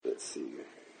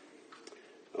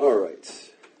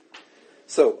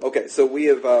So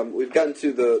we've gotten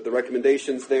to the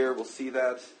recommendations there. We'll see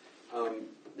that.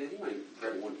 Did you mind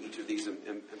grab one each of these and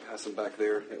pass them back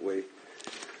there? That way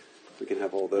we can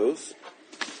have all those.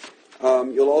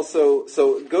 You'll also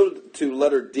go to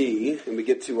letter D, and we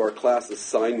get to our class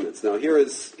assignments. Now here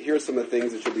are some of the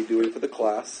things that you'll be doing for the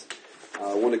class.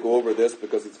 I want to go over this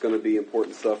because it's going to be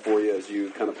important stuff for you as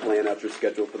you kind of plan out your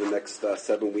schedule for the next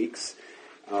 7 weeks.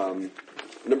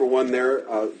 Number one there,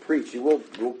 preach. We'll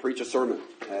preach a sermon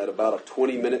at about a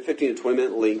 15 to 20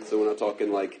 minute length, so we're not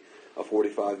talking like a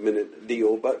 45-minute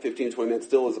deal, but 15 to 20 minutes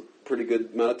still is a pretty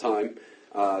good amount of time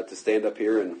to stand up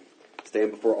here and stand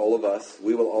before all of us.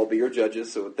 We will all be your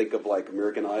judges, so think of like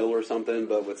American Idol or something,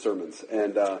 but with sermons.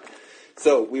 And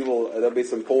so there'll be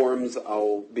some forms.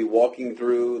 I'll be walking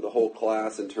through the whole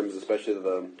class in terms, especially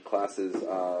the classes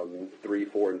 3,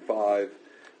 4, and 5.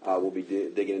 We'll be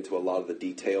digging into a lot of the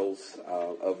details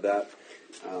of that.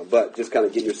 But just kind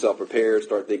of get yourself prepared.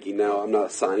 Start thinking now, I'm not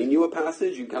assigning you a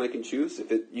passage. You kind of can choose.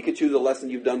 You can choose a lesson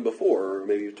you've done before, or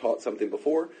maybe you've taught something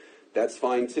before. That's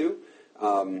fine too.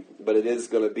 But it is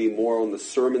going to be more on the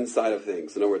sermon side of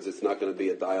things. In other words, it's not going to be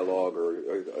a dialogue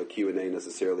or a Q&A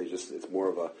necessarily. It's more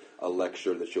of a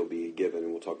lecture that you'll be given,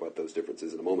 and we'll talk about those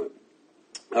differences in a moment.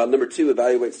 Number 2,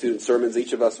 evaluate student sermons.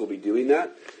 Each of us will be doing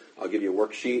that. I'll give you a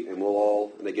worksheet,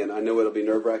 and again, I know it'll be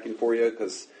nerve-wracking for you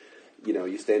because,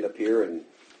 you stand up here and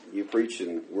you preach,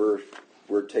 and we're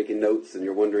taking notes, and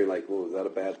you're wondering, like, well, was that a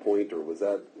bad point, or was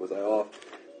I off?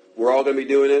 We're all going to be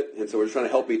doing it, and so we're just trying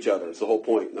to help each other. It's the whole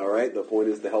point, all right? The point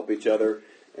is to help each other,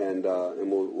 and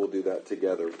we'll do that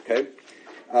together, okay?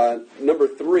 Number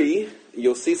 3,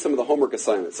 you'll see some of the homework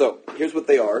assignments. So here's what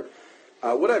they are.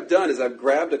 What I've done is I've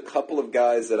grabbed a couple of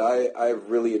guys that I've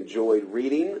really enjoyed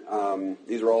reading.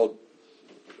 These are all,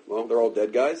 they're all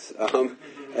dead guys.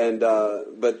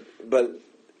 But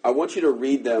I want you to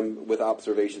read them with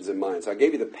observations in mind. So I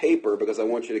gave you the paper because I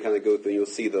want you to kind of go through. You'll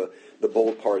see the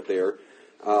bold part there.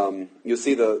 You'll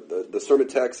see the sermon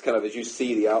text kind of as you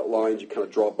see the outlines. You kind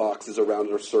of draw boxes around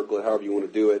it or circle it, however you want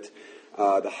to do it.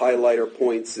 The highlighter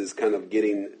points is kind of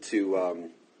getting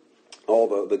to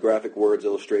all the graphic words,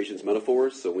 illustrations,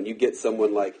 metaphors. So when you get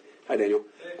someone like, hi Daniel,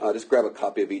 just grab a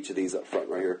copy of each of these up front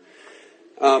right here.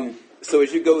 So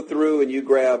as you go through and you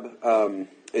grab,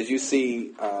 as you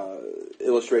see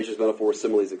illustrations, metaphors,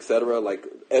 similes, etc., like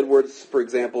Edwards, for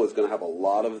example, is going to have a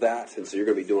lot of that, and so you're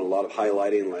going to be doing a lot of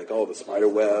highlighting, like, the spider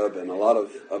web, and a lot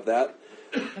of that.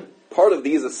 Part of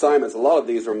these assignments, a lot of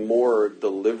these are more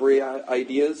delivery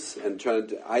ideas, and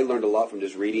I learned a lot from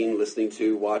just reading, listening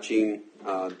to, watching.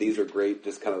 These are great,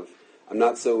 just kind of, I'm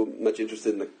not so much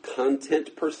interested in the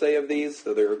content per se of these,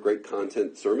 though they're great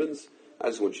content sermons. I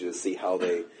just want you to see how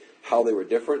they were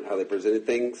different, how they presented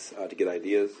things, to get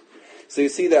ideas. So you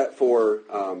see that for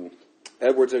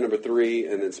Edwards number 3,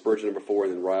 and then Spurgeon number 4,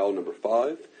 and then Ryle number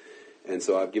 5. And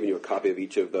so I've given you a copy of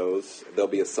each of those. They'll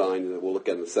be assigned, and we'll look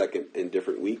at in a second, in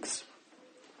different weeks.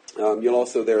 You'll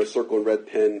also there circle in red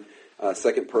pen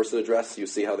second person address. You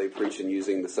see how they preach in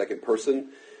using the second person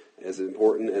is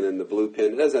important. And then the blue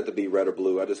pen, it doesn't have to be red or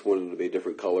blue. I just wanted it to be a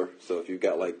different color. So if you've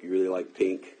got you really like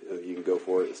pink, you can go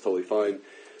for it. It's totally fine.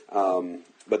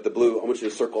 But the blue, I want you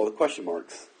to circle all the question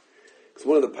marks. Because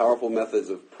one of the powerful methods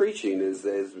of preaching is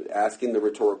asking the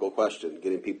rhetorical question,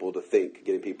 getting people to think,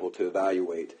 getting people to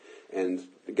evaluate. And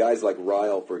guys like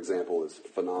Ryle, for example, is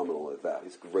phenomenal at that.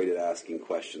 He's great at asking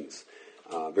questions,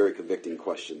 very convicting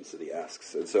questions that he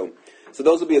asks. And so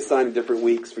those will be assigned in different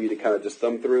weeks for you to kind of just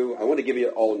thumb through. I want to give you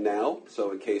it all now,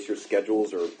 so in case your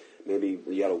schedules or maybe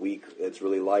you got a week that's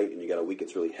really light and you got a week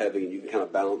that's really heavy, and you can kind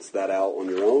of balance that out on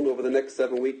your own over the next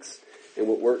 7 weeks and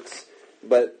what works.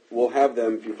 But we'll have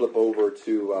them, if you flip over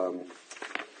to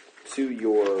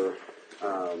your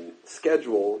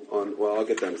schedule on, I'll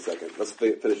get that in a second. Let's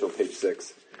finish on page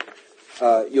 6.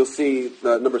 You'll see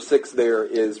number 6 there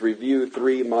is review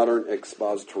 3 modern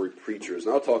expository preachers.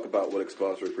 And I'll talk about what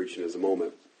expository preaching is in a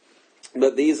moment.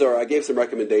 But I gave some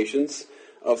recommendations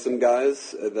of some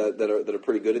guys that are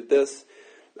pretty good at this.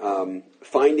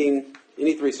 Finding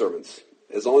any 3 sermons,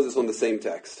 as long as it's on the same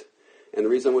text. And the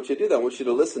reason I want you to do that, I want you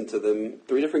to listen to them.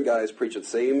 3 different guys preach the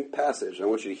same passage. I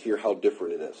want you to hear how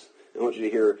different it is. I want you to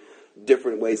hear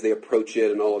different ways they approach it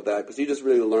and all of that, because you just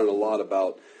really learn a lot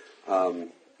about,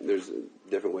 there's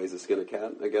different ways to skin a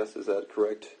cat, I guess. Is that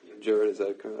correct, Jared? Is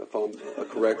that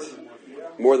correct?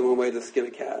 More than one way to skin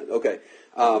a cat. Okay.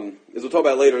 As we'll talk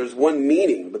about later, there's one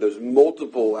meaning, but there's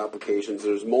multiple applications.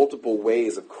 There's multiple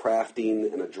ways of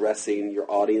crafting and addressing. Your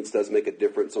audience does make a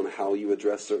difference on how you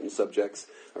address certain subjects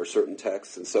or certain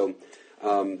texts. And so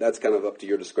that's kind of up to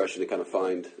your discretion to kind of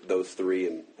find those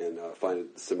 3 and find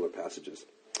similar passages.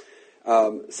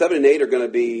 7 and 8 are going to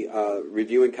be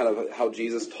reviewing kind of how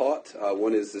Jesus taught.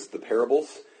 One is just the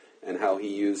parables and how he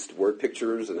used word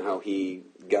pictures and how he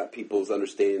got people's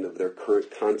understanding of their current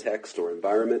context or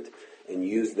environment and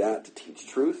used that to teach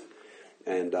truth.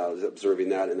 And I was observing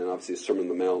that, and then obviously Sermon on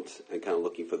the Mount and kind of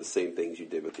looking for the same things you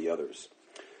did with the others.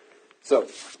 So,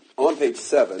 on page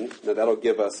 7, now that'll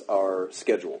give us our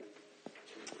schedule.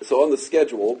 So on the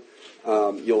schedule,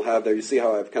 you'll have there, you see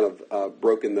how I've kind of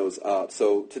broken those up.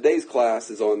 So today's class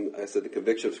is on, I said, the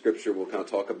conviction of Scripture. We'll kind of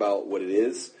talk about what it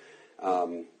is.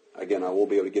 Again, I won't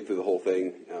be able to get through the whole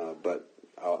thing, but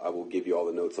I will give you all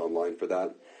the notes online for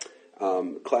that.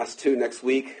 Class 2 next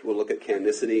week, we'll look at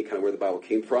canonicity, kind of where the Bible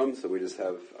came from. So we just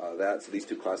have that. So these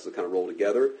two classes will kind of roll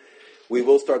together. We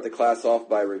will start the class off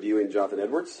by reviewing Jonathan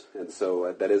Edwards. And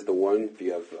so that is the one if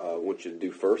you have want you to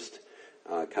do first.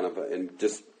 And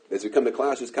just as we come to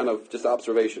class, just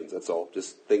observations, that's all.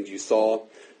 Just things you saw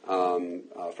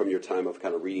from your time of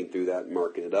kind of reading through that and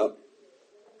marking it up.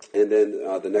 And then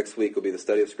the next week will be the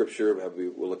study of Scripture.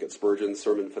 We'll look at Spurgeon's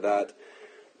sermon for that.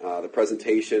 The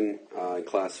presentation in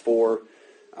Class 4.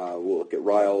 We'll look at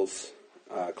Ryle's.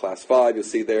 Class 5, you'll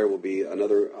see there, will be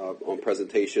another on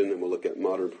presentation, and we'll look at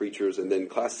modern preachers. And then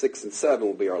Class 6 and 7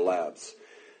 will be our labs.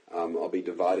 I'll be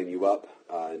dividing you up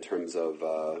in terms of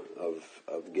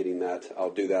getting that.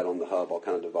 I'll do that on the hub. I'll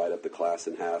kind of divide up the class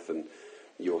in half, and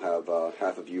you'll have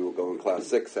half of you will go in Class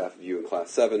 6, half of you in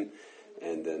Class 7,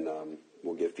 and then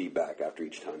we'll give feedback after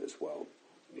each time as well.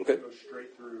 Okay? You go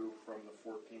straight through from the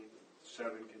 14th,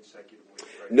 7 consecutive weeks,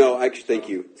 right? No, actually, thank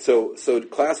you. So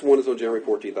Class 1 is on January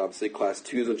 14th, obviously. Class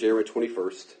 2 is on January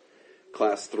 21st.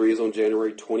 Class 3 is on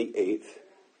January 28th.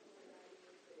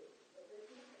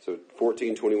 So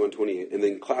 14, 21, 28. And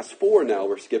then Class 4 now,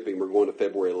 we're skipping. We're going to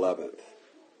February 11th.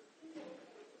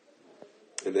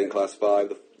 And then Class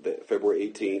 5, February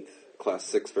 18th. Class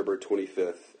 6, February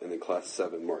 25th. And then Class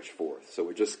 7, March 4th. So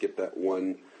we just skipped that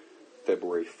one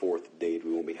February 4th date.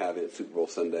 We won't be having it Super Bowl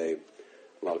Sunday.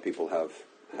 A lot of people have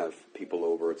people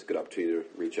over. It's a good opportunity to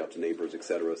reach out to neighbors,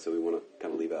 etc. So we want to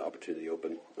kind of leave that opportunity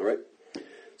open. All right?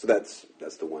 So that's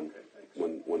the one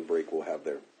break we'll have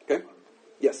there. Okay?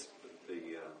 Yes? The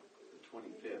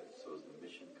 25th, so is the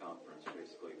mission conference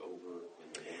basically over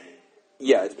in the morning?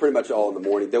 Yeah, it's pretty much all in the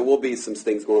morning. There will be some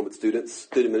things going on with students.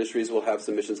 Student ministries will have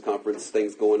some missions conference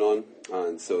things going on.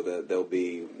 And so there'll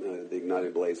be, the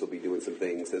Igniting Blaze will be doing some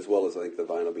things, as well as I think the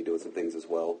Vine will be doing some things as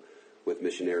well, with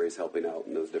missionaries helping out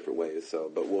in those different ways.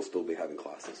 So, but we'll still be having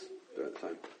classes during the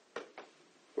time.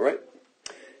 All right.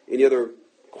 Any other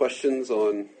questions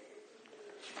on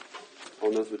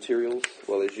those materials?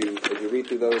 Well, as you read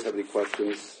through those, have any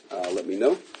questions? Let me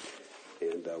know,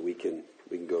 and we can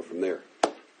go from there.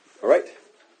 All right.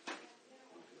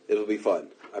 It'll be fun,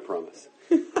 I promise.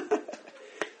 Okay,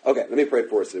 let me pray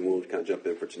for us, and we'll kind of jump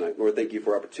in for tonight. Lord, thank you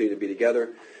for our opportunity to be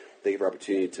together. Thank you for the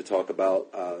opportunity to talk about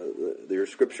your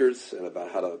scriptures and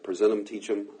about how to present them, teach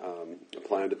them,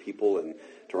 apply them to people and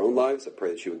to our own lives. I pray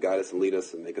that you would guide us and lead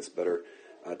us and make us better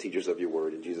teachers of your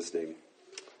word. In Jesus' name,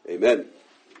 amen.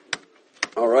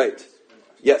 All right.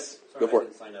 Yes, Sorry, go for I it.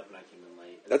 didn't sign up and I came in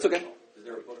late. That's okay. Is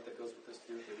there a book that goes with this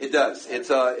too? It does.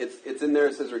 It's in there.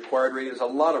 It says required reading. There's a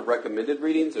lot of recommended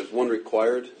readings. There's one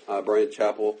required. Brian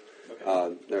Chappell.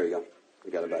 Okay. There you go.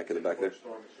 We got it back in the back there.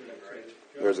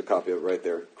 There's a copy of it right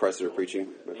there. Christ is Preaching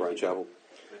by Brian Chappell.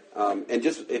 And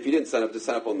just if you didn't sign up, just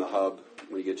sign up on the hub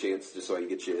when you get a chance, just so I can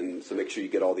get you in. So make sure you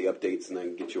get all the updates, and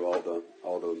then get you all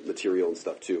the material and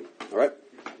stuff too. All right.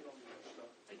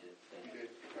 I did. Thank you.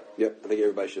 Yep. I think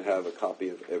everybody should have a copy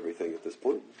of everything at this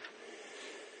point.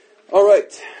 All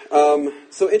right.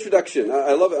 So introduction.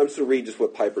 I love it. I'm just going to read just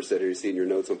what Piper said here. You see in your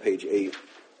notes on page 8.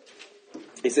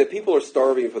 He said, people are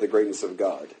starving for the greatness of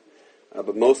God.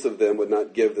 But most of them would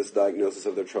not give this diagnosis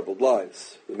of their troubled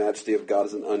lives. The majesty of God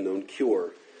is an unknown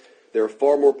cure. There are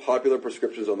far more popular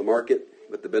prescriptions on the market,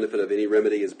 but the benefit of any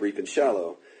remedy is brief and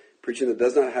shallow. Preaching that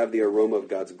does not have the aroma of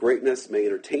God's greatness may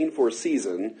entertain for a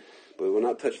season, but it will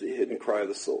not touch the hidden cry of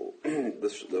the soul.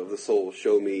 Of the soul,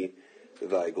 show me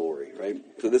thy glory. Right?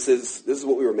 So this is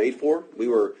what we were made for. We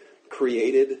were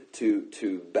created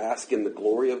to bask in the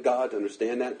glory of God, to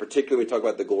understand that. Particularly when we talk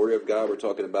about the glory of God, we're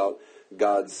talking about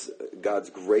God's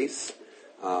grace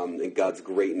and God's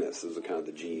greatness. Those are kind of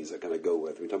the G's I kind of go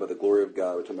with. When we talk about the glory of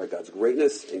God, we're talking about God's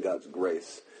greatness and God's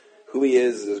grace. Who He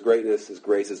is His greatness, His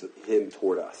grace is Him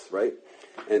toward us, right?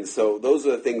 And so those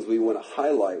are the things we want to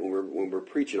highlight when we're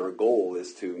preaching. Our goal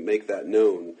is to make that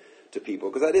known to people,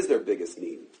 because that is their biggest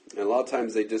need. And a lot of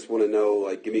times they just want to know,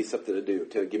 like, give me something to do.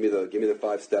 Give me the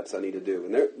 5 steps I need to do.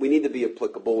 And we need to be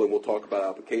applicable, and we'll talk about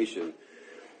application.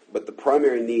 But the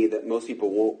primary need that most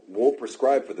people won't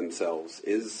prescribe for themselves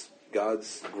is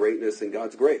God's greatness and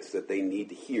God's grace that they need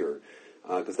to hear,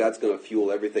 because that's going to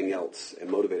fuel everything else and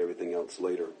motivate everything else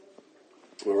later.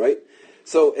 All right?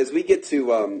 So as we get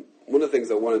to one of the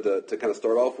things I wanted to kind of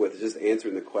start off with is just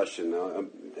answering the question. Now,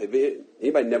 have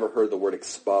anybody never heard the word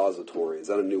expository? Is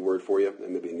that a new word for you? That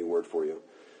may be a new word for you.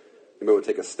 Anybody want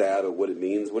to take a stab at what it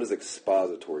means? What is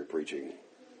expository preaching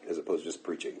as opposed to just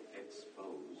preaching?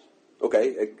 Expose. Okay.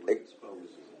 Expose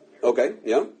is in there. Okay,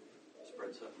 yeah.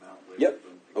 Spread something out. Lay Yep.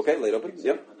 open, Okay, laid open. Yep.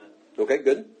 examine it. Okay,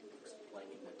 good.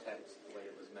 Explaining the text the way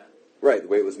it was meant. Right, the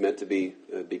way it was meant to be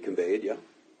conveyed, yeah.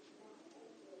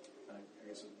 I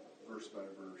guess verse by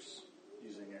verse,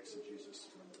 using exegesis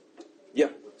from Yeah.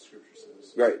 what the scripture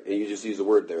says. Right, and you just use the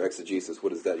word there, exegesis.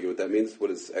 What is that? You know what that means? What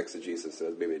is exegesis?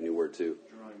 That's maybe a new word too.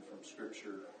 Drawing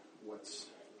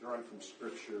from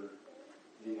scripture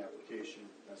the application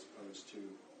as opposed to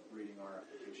reading our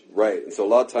application. Right, and so a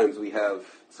lot of times we have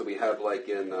like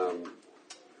in,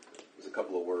 there's a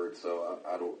couple of words, so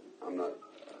I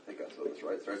think I saw this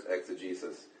right. It starts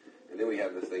exegesis, and then we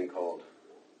have this thing called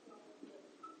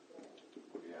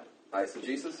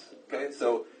eisegesis. Okay,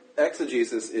 so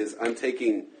exegesis is I'm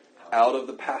taking out of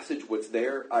the passage what's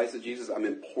there. Eisegesis, I'm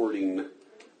importing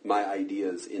my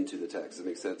ideas into the text. Does that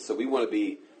make sense? So we want to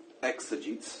be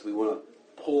exegetes. We want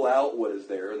to pull out what is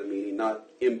there, the meaning, not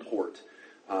import.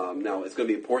 Now, it's going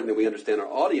to be important that we understand our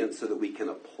audience so that we can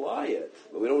apply it,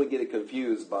 but we don't want to get it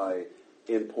confused by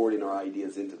importing our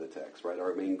ideas into the text, right?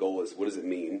 Our main goal is what does it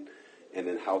mean, and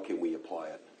then how can we apply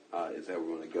it, is how we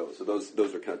want to go. So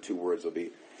those are kind of two words that will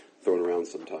be thrown around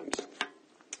sometimes.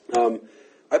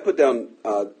 I put down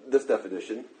this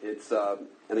definition. It's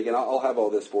and again, I'll have all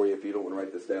this for you. If you don't want to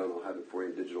write this down, I'll have it for you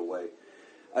in a digital way.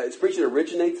 It's preaching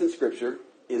originates in Scripture,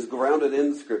 is grounded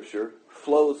in Scripture,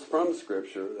 flows from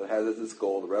Scripture, that has as its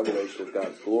goal the revelation of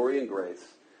God's glory and grace,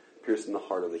 piercing the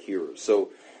heart of the hearer. So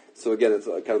again, it's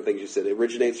the kind of things you said. It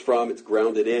originates from, it's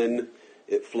grounded in,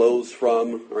 it flows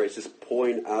from, or it's just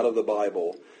pouring out of the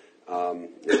Bible.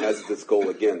 It has as its goal,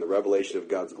 again, the revelation of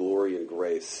God's glory and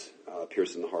grace,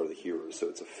 piercing the heart of the hearer. So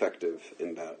it's effective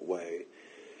in that way.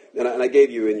 And I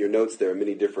gave you in your notes there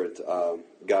many different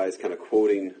guys kind of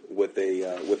quoting what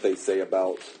they say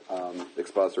about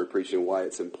expository preaching and why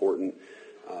it's important.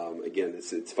 Again,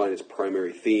 it's find its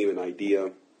primary theme and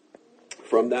idea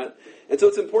from that. And so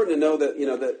it's important to know that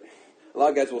that a lot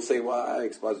of guys will say, "Well, I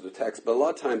exposit the text," but a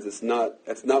lot of times that's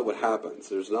not what happens.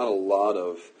 There's not a lot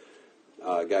of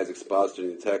guys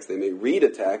expositing the text. They may read a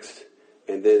text,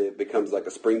 and then it becomes like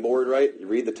a springboard, right? You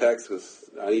read the text because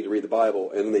I need to read the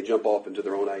Bible, and then they jump off into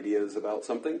their own ideas about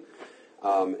something.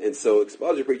 And so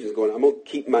expository preaching is going, I'm going to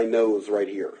keep my nose right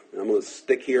here. And I'm going to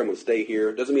stick here, I'm going to stay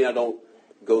here. Doesn't mean I don't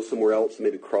go somewhere else and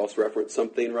maybe cross-reference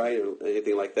something, right, or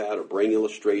anything like that, or bring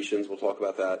illustrations. We'll talk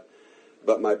about that.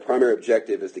 But my primary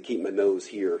objective is to keep my nose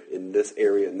here in this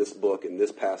area, in this book, in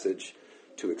this passage,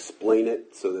 to explain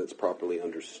it so that it's properly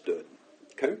understood.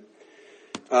 Okay?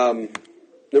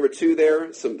 Number two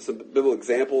there, some biblical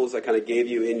examples I kind of gave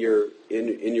you in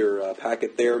your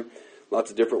packet there.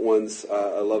 Lots of different ones.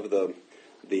 I love the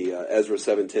Ezra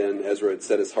 7:10. Ezra had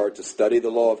set his heart to study the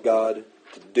law of God,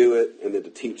 to do it, and then to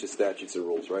teach his statutes and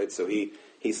rules, right? So he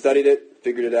studied it,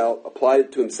 figured it out, applied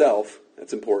it to himself,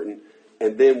 that's important,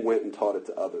 and then went and taught it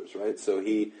to others, right? So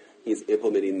he's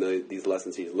implementing these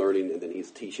lessons he's learning, and then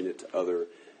he's teaching it to other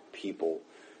people.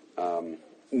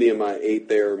 Nehemiah 8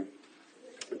 there,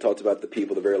 it talks about the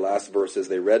people, the very last verses.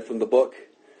 They read from the book,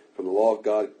 from the law of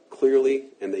God clearly,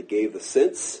 and they gave the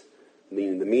sense,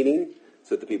 meaning the meaning,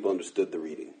 so that the people understood the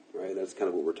reading. Right? That's kind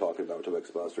of what we're talking about. We're talking about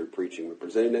expository preaching. We're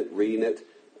presenting it, reading it,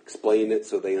 explaining it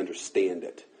so they understand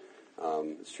it.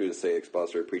 It's true to say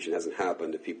expository preaching hasn't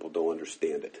happened if people don't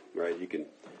understand it. Right? You can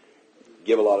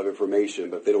give a lot of information,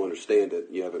 but if they don't understand it,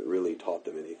 you haven't really taught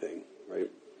them anything.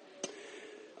 Right?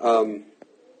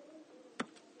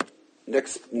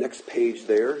 Next page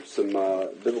there, some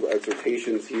biblical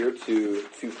exhortations here to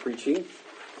preaching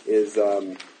is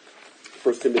 1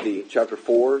 Timothy chapter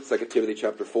 4, 2 Timothy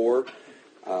chapter 4,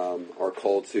 are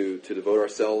called to devote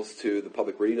ourselves to the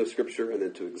public reading of Scripture and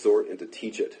then to exhort and to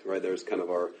teach it. Right, there's kind of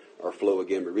our flow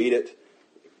again. We read it,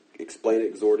 explain it,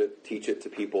 exhort it, teach it to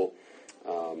people,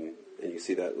 and you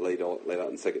see that laid out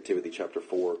in 2 Timothy chapter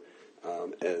 4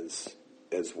 as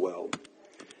well.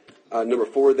 Number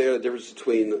 4 there, the difference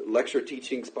between lecture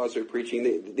teaching, expository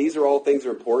preaching. These are all things that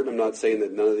are important. I'm not saying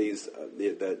that none of these,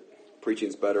 that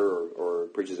preaching's better or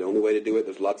preaching is the only way to do it.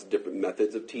 There's lots of different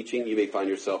methods of teaching. You may find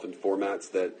yourself in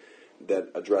formats that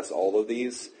address all of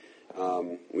these.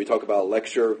 When we talk about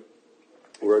lecture,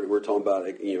 we're talking about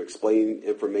explaining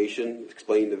information,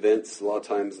 explaining events. A lot of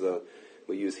times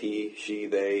we use he, she,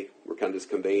 they. We're kind of just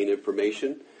conveying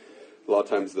information. A lot of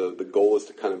times the goal is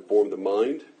to kind of inform the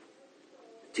mind.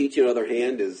 Teaching, on the other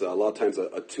hand, is a lot of times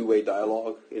a two-way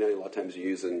dialogue. A lot of times you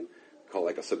use call it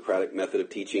like a Socratic method of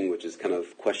teaching, which is kind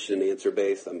of question and answer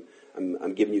based.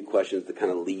 I'm giving you questions that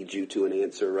kind of lead you to an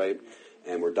answer, right?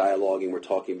 And we're dialoguing, we're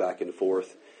talking back and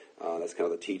forth. That's kind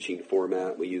of the teaching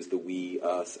format. We use the we,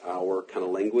 us, our kind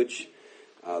of language.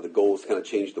 The goal is to kind of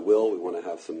change the will. We want to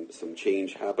have some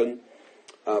change happen.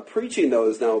 Preaching, though,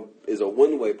 is a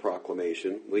one-way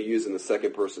proclamation. We use in the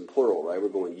second person plural, right? We're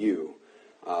going you,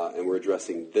 and we're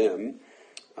addressing them.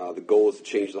 The goal is to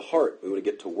change the heart. We want to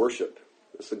get to worship.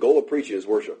 That's the goal of preaching is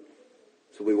worship.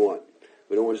 That's what we want.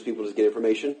 We don't want just people to just get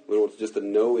information. We don't want just to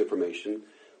know information.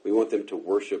 We want them to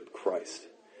worship Christ.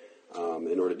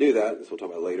 In order to do that, as we'll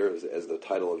talk about later, as the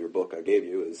title of your book I gave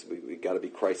you, is we got to be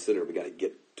Christ-centered. We got to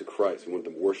get to Christ. We want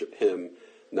them to worship Him,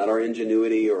 not our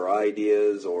ingenuity or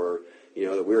ideas or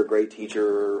that we're a great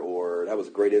teacher or that was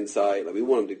great insight. Like, we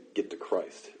want them to get to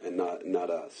Christ and not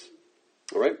us.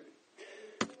 All right.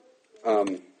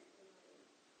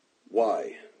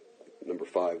 Why? Number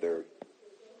 5 there.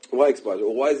 Why expositor?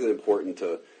 Well, why is it important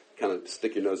to kind of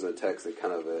stick your nose in the text and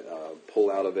kind of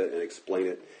pull out of it and explain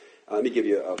it? Let me give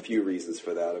you a few reasons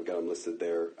for that. I've got them listed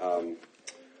there.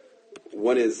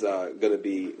 One is going to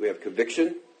be, we have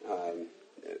conviction.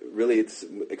 Really,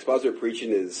 expositor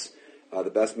preaching is the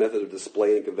best method of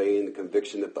displaying and conveying the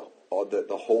conviction that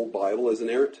the whole Bible is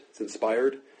inerrant. It's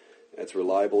inspired. It's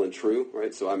reliable and true,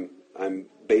 right? So I'm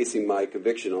basing my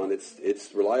conviction on it's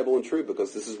reliable and true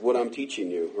because this is what I'm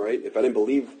teaching you, right? If I didn't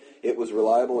believe it was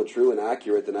reliable and true and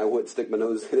accurate, then I wouldn't stick my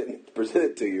nose in it and present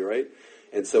it to you, right?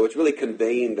 And so it's really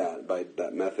conveying that by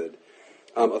that method.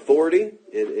 Authority,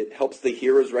 it helps the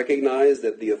hearers recognize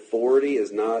that the authority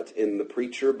is not in the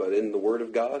preacher but in the Word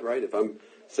of God, right? If I'm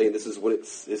saying this is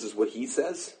what he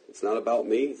says, it's not about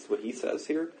me, it's what he says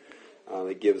here.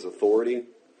 It gives authority.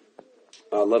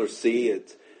 Letter C,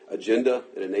 it's agenda.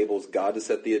 It enables God to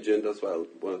set the agenda. That's one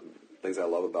of the things I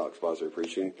love about expository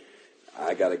preaching.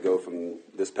 I got to go from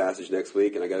this passage next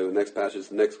week, and I got to go to the next passage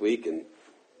the next week, and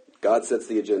God sets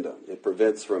the agenda. It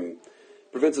prevents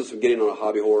us from getting on a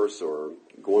hobby horse or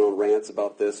going on rants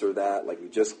about this or that. Like, we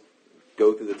just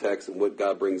go through the text and what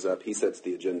God brings up. He sets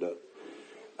the agenda.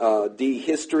 D,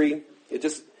 history.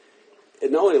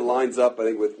 It not only lines up, I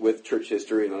think, with church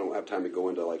history, and I don't have time to go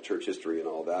into like church history and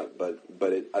all that, but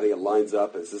I think it lines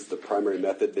up as this is the primary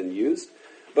method been used.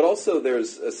 But also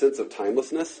there's a sense of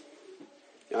timelessness.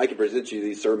 I can present you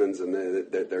these sermons, and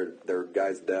they're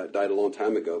guys that died a long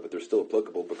time ago, but they're still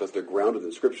applicable because they're grounded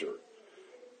in Scripture,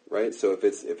 right? So if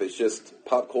it's just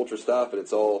pop culture stuff and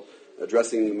it's all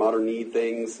addressing modern need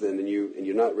things, then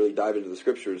you're not really diving into the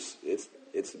Scriptures.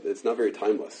 It's not very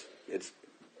timeless. It's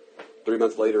 3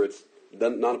 months later, it's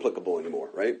not applicable anymore,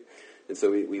 right? And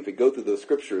so if we go through those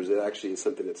Scriptures, it actually is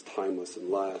something that's timeless and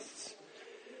lasts.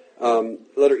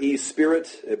 Letter E,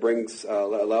 Spirit. It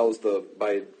allows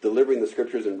by delivering the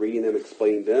Scriptures and reading them,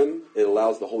 explaining them, it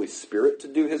allows the Holy Spirit to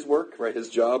do His work, right? His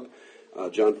job.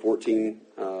 John 14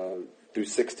 through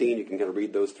 16, you can kind of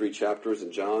read those 3 chapters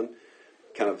in John.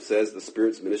 Kind of says the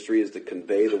Spirit's ministry is to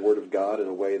convey the Word of God in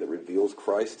a way that reveals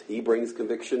Christ. He brings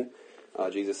conviction.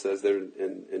 Jesus says there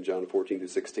in John 14 through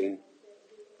 16.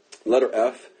 Letter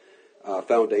F,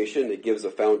 foundation. It gives a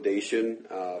foundation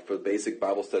for basic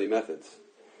Bible study methods.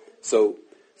 So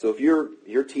if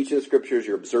you're teaching the Scriptures,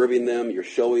 you're observing them, you're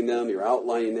showing them, you're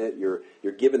outlining it,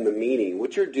 you're giving the meaning.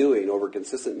 What you're doing over a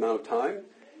consistent amount of time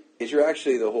is you're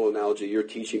actually, the whole analogy, you're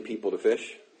teaching people to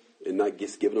fish and not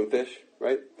just giving them fish,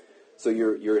 right? So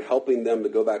you're helping them to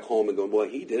go back home and go, well,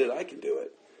 he did it, I can do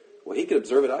it. Well, he can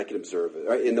observe it, I can observe it.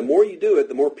 Right? And the more you do it,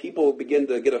 the more people begin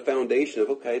to get a foundation of,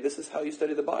 okay, this is how you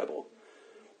study the Bible.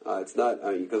 It's not,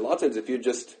 because a lot of times if you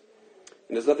just,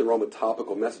 and there's nothing wrong with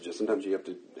topical messages. Sometimes you have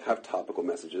to have topical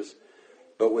messages.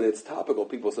 But when it's topical,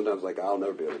 people sometimes are like, I'll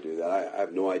never be able to do that. I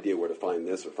have no idea where to find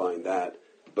this or find that.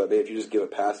 But then if you just give a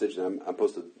passage and I'm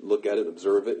supposed to look at it and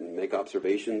observe it and make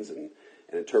observations and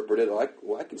interpret it,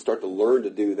 I can start to learn to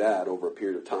do that over a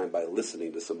period of time by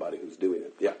listening to somebody who's doing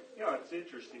it. Yeah. It's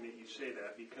interesting that you say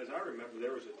that because I remember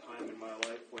there was a time in my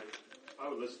life when I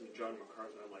would listen to John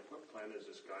MacArthur and I'm like, what planet is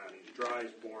this guy on? He's dry,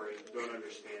 he's boring, don't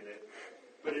understand it.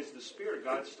 But as the Spirit of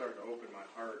God started to open my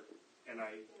heart, and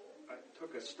I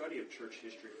took a study of church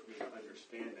history for me to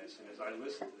understand this, and as I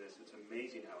listen to this, it's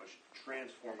amazing how it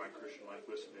transformed my Christian life,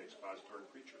 listening to expository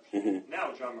preachers. Mm-hmm.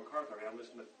 Now, John MacArthur, I'm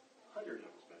listening to hundreds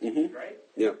of his messages, mm-hmm. right?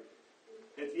 Yeah.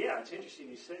 It's interesting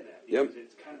you say that, because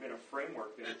it's kind of been a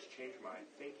framework that has changed my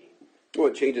thinking. Well,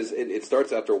 it changes, it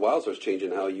starts after a while, starts changing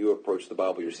how you approach the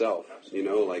Bible yourself.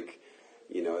 Absolutely.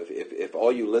 If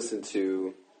all you listen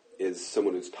to is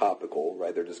someone who's topical,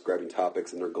 right? They're just grabbing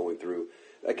topics and they're going through.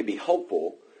 That could be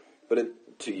helpful,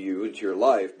 to you and to your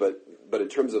life, but in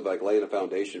terms of like laying a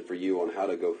foundation for you on how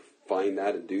to go find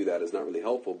that and do that is not really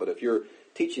helpful. But if you're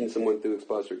teaching someone through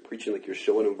expository preaching, like you're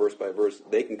showing them verse by verse,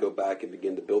 they can go back and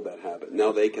begin to build that habit.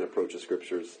 Now they can approach the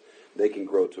scriptures. They can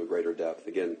grow to a greater depth.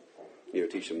 Again,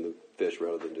 teach them to fish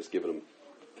rather than just giving them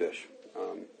fish.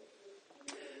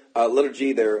 Letter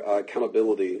G there,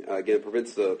 accountability. Again,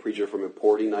 prevents the preacher from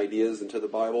importing ideas into the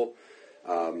Bible.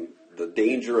 The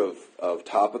danger of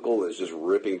topical is just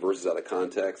ripping verses out of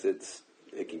context.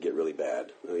 It can get really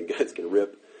bad. I mean, guys can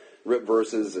rip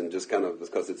verses and just kind of,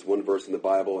 because it's one verse in the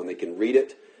Bible and they can read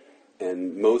it.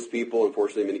 And most people,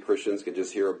 unfortunately, many Christians can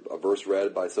just hear a verse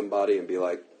read by somebody and be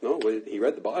like, no, he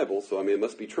read the Bible, so I mean, it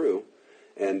must be true.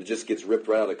 And it just gets ripped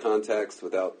right out of context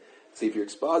without... See, if you're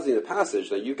expositing a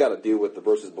passage, now you've got to deal with the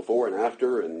verses before and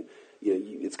after, and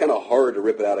it's kind of hard to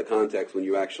rip it out of context when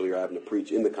you actually are having to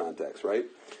preach in the context, right?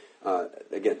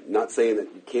 Again, not saying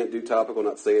that you can't do topical,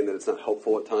 not saying that it's not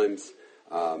helpful at times.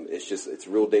 It's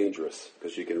real dangerous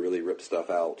because you can really rip stuff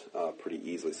out pretty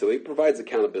easily. So it provides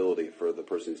accountability for the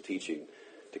person who's teaching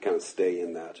to kind of stay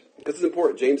in that. Because it's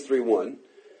important. James 3:1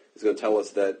 is going to tell us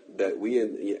that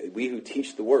we who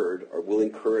teach the word will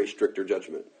incur a stricter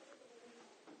judgment.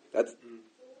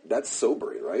 That's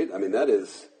sobering, right? I mean,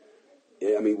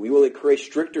 we will incur a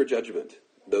stricter judgment,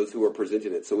 those who are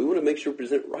presenting it. So we want to make sure we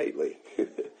present rightly.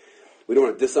 We don't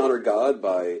want to dishonor God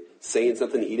by saying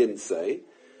something he didn't say.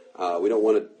 We don't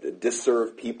want to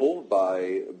disserve people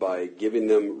by giving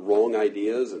them wrong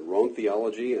ideas and wrong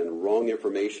theology and wrong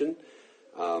information.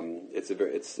 It's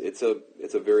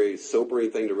a very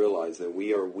sobering thing to realize that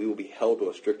we will be held to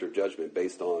a stricter judgment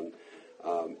based on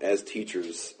as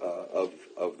teachers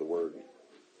of the word.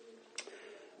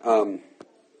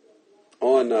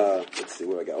 Let's see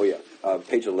what I got. Oh yeah,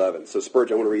 page 11. So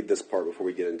Spurgeon, I want to read this part before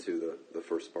we get into the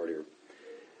first part here.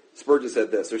 Spurgeon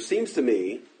said this: "There seems to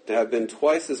me to have been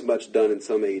twice as much done in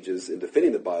some ages in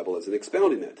defending the Bible as in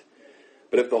expounding it.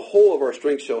 But if the whole of our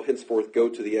strength shall henceforth go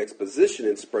to the exposition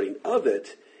and spreading of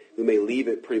it, we may leave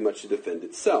it pretty much to defend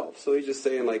itself." So he's just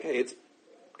saying, like, hey,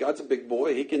 God's a big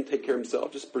boy. He can take care of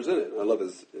himself. Just present it. I love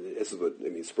this is what I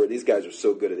mean. These guys are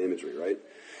so good at imagery, right?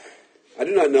 "I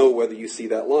do not know whether you see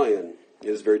that lion. It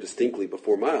is very distinctly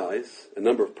before my eyes. A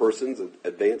number of persons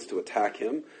advanced to attack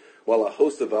him, while a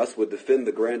host of us would defend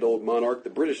the grand old monarch, the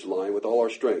British lion, with all our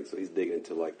strength." So he's digging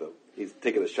into he's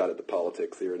taking a shot at the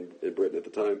politics here in Britain at the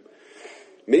time.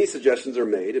 "Many suggestions are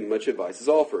made and much advice is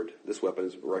offered. This weapon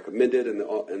is recommended and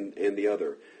the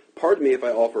other. Pardon me if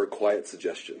I offer a quiet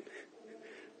suggestion.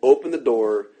 Open the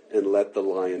door and let the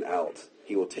lion out.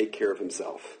 He will take care of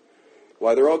himself.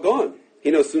 Why, they're all gone. He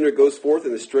no sooner goes forth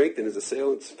in his strength than his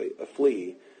assailants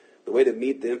flee. The way to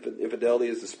meet the infidelity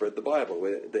is to spread the Bible.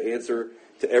 The answer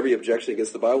to every objection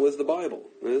against the Bible is the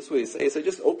Bible." And that's what he's saying. So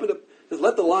just open up, just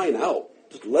let the lion out.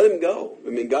 Just let him go.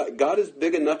 I mean, God is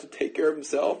big enough to take care of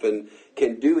himself and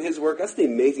can do his work. That's the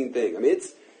amazing thing. I mean,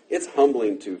 it's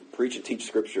humbling to preach and teach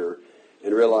Scripture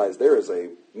and realize there is a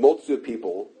multitude of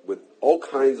people with all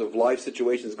kinds of life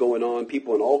situations going on,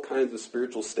 people in all kinds of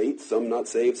spiritual states, some not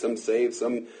saved,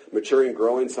 some maturing,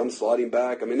 growing, some sliding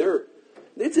back. I mean,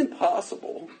 it's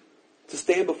impossible to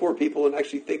stand before people and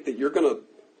actually think that you're going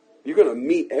to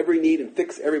meet every need and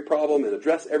fix every problem and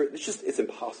address it's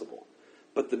impossible.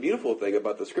 But the beautiful thing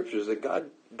about the Scriptures is that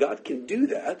God can do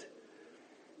that,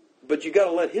 but you got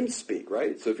to let him speak,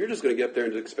 right? So if you're just going to get up there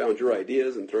and expound your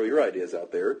ideas and throw your ideas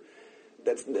out there,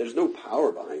 there's no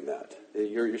power behind that.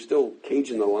 You're still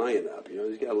caging the lion up.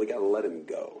 You got to let him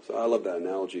go. So I love that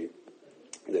analogy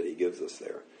that he gives us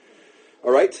there.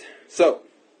 All right. So,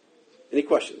 any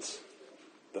questions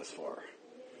thus far?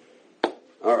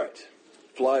 All right.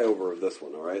 Fly over this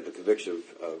one. All right. The conviction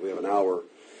of we have an hour.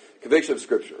 Conviction of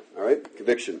Scripture. All right.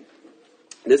 Conviction.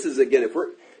 This is again, if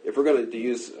we're going to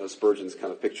use Spurgeon's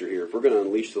kind of picture here, if we're going to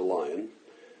unleash the lion,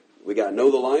 we got to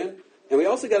know the lion, and we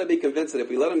also got to be convinced that if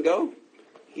we let him go,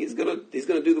 he's going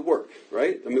to do the work,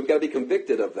 right? I mean, we've got to be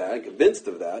convicted of that, convinced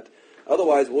of that.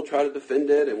 Otherwise, we'll try to defend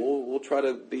it, and we'll try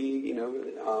to be,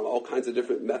 all kinds of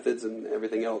different methods and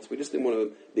everything else. We just didn't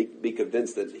want to be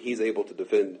convinced that he's able to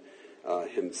defend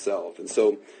himself. And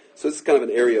so this is kind of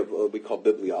an area of what we call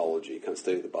bibliology, kind of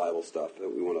study the Bible stuff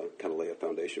that we want to kind of lay a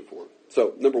foundation for.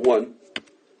 So, number one,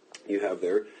 you have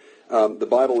there, the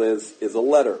Bible is a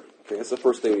letter. Okay, that's the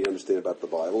first thing we understand about the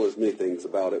Bible. There's many things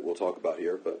about it we'll talk about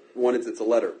here, but one is it's a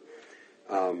letter.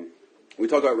 We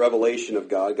talk about revelation of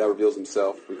God. God reveals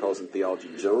himself. We call this in theology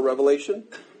general revelation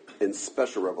and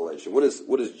special revelation. What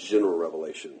is general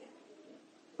revelation?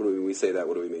 When we say that,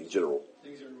 what do we mean? General.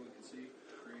 Things everyone can see.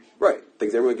 Creation. Right,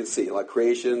 things everyone can see, like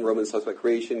creation. Romans talks about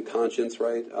creation, conscience,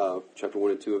 right? Chapter 1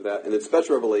 and 2 of that. And then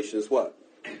special revelation is what?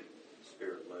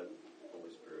 Spirit-led,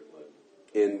 Holy Spirit-led.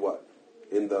 In what?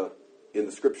 In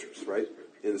the Scriptures, right?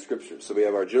 In the Scriptures. So we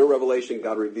have our general revelation,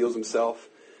 God reveals himself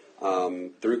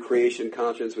through creation,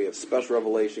 conscience. We have special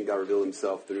revelation, God reveals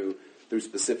himself through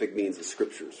specific means of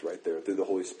Scriptures, right there, through the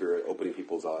Holy Spirit opening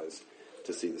people's eyes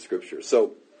to see the Scriptures.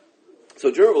 So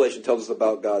general revelation tells us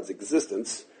about God's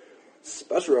existence.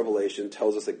 Special revelation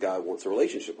tells us that God wants a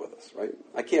relationship with us, right?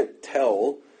 I can't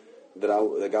tell that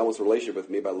God wants a relationship with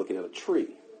me by looking at a tree.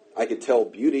 I can tell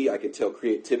beauty, I can tell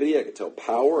creativity, I can tell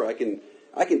power, I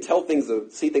can tell things,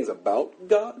 see things about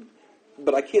God,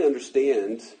 but I can't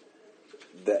understand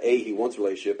that A, he wants a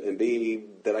relationship, and B,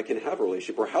 that I can have a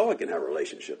relationship, or how I can have a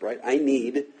relationship, right? I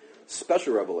need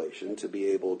special revelation to be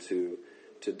able to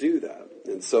do that.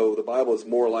 And so the Bible is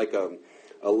more like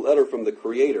a letter from the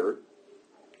Creator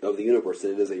of the universe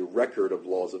than it is a record of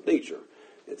laws of nature.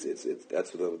 That's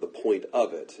the point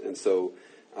of it. And so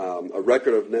a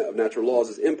record of natural laws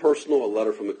is impersonal. A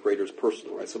letter from the Creator is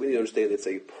personal, right? So we need to understand it's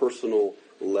a personal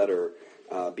letter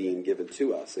being given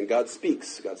to us. And God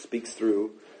speaks. God speaks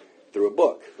through a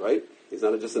book, right? He's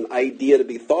not just an idea to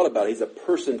be thought about. He's a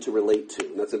person to relate to.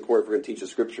 And that's important if we're going to teach the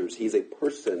Scriptures. He's a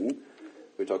person.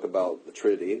 We talk about the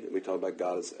Trinity. We talk about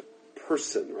God as a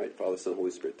person, right? Father, Son, Holy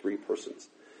Spirit, three persons.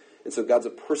 And so God's a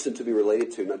person to be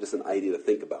related to, not just an idea to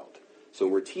think about. So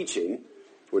when we're teaching,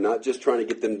 we're not just trying to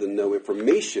get them to know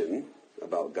information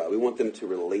about God. We want them to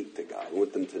relate to God. We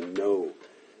want them to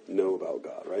know about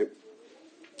God, right?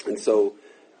 And so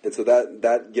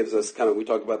that gives us kind of, we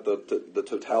talk about the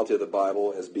totality of the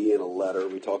Bible as being a letter.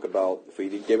 We talk about, if we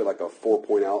gave it like a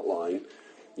 4-point outline,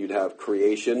 you'd have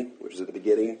creation, which is at the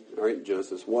beginning, all right,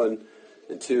 Genesis 1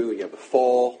 and 2. You have the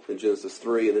fall in Genesis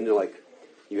 3, and then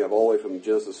you have all the way from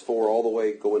Genesis 4 all the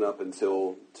way going up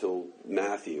until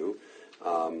Matthew.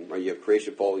 Right? You have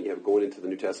creation, fall, you have going into the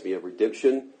New Testament, you have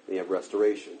redemption, and you have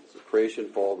restoration. So creation,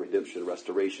 fall, redemption,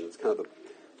 restoration. It's kind of the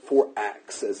 4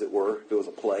 acts, as it were, if it was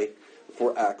a play.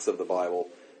 4 acts of the Bible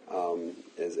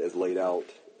as laid out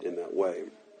in that way.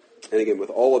 And again, with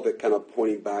all of it kind of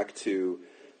pointing back to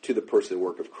the person and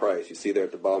work of Christ. You see there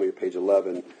at the bottom of your page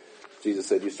 11, Jesus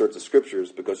said, you search the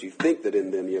Scriptures because you think that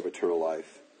in them you have eternal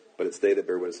life, but it's they that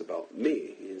bear witness about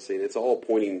me. You see, it's all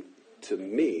pointing to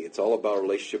me. It's all about a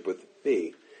relationship with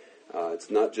me. It's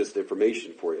not just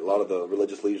information for you. A lot of the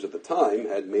religious leaders at the time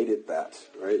had made it that,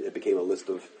 right? It became a list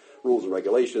of rules and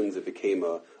regulations. It became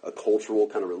a cultural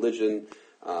kind of religion.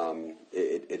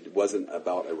 It wasn't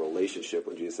about a relationship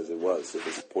when Jesus says it was. It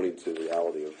was pointing to the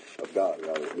reality of God, the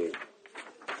reality of me.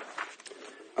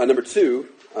 Number 2,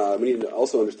 we need to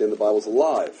also understand the Bible's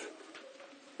alive.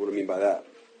 What do I mean by that?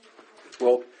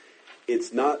 Well,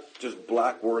 it's not just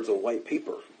black words on white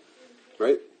paper,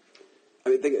 right? I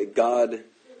mean, think of God,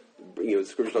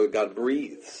 Scripture talks about God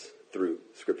breathes through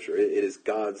Scripture. It is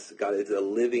God, it's a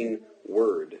living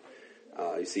word.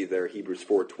 You see there, Hebrews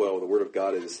 4:12, the Word of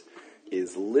God is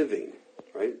living,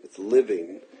 right? It's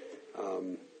living.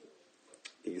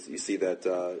 You see that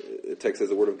the text says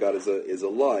the Word of God is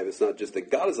alive. It's not just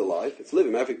that God is alive, it's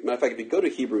living. Matter of fact, if you go to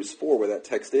Hebrews 4, where that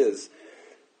text is,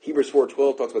 Hebrews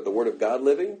 4:12 talks about the Word of God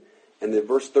living, and then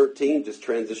verse 13 just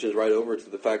transitions right over to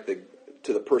the fact that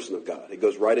to the person of God. It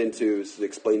goes right into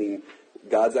explaining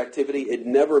God's activity. It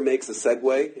never makes a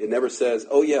segue. It never says,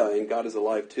 oh yeah, and God is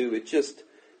alive too. It just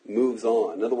moves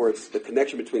on. In other words, the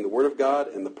connection between the Word of God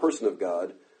and the person of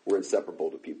God were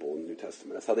inseparable to people in the New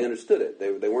Testament. That's how they understood it.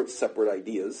 They weren't separate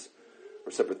ideas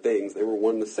or separate things. They were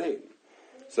one and the same.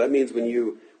 So that means when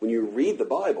you read the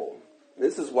Bible,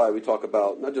 this is why we talk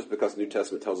about, not just because the New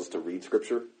Testament tells us to read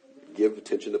Scripture, give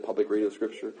attention to public reading of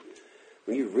Scripture.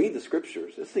 When you read the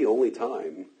Scriptures, it's the only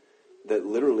time that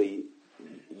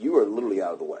you are literally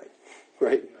out of the way,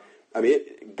 right? I mean,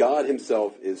 God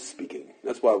himself is speaking.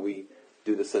 That's why we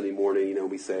do the Sunday morning,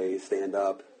 we say, stand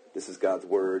up, this is God's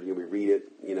Word, we read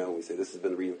it, we say, this has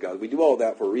been the reading of God. We do all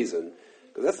that for a reason,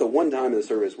 because that's the one time in the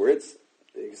service where it's,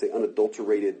 you can say,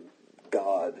 unadulterated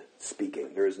God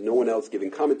speaking. There is no one else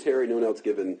giving commentary, no one else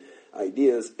giving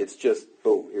ideas. It's just,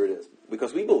 boom, here it is.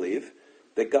 Because we believe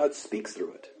that God speaks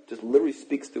through it, just literally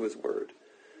speaks through his Word.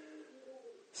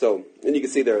 So, and you can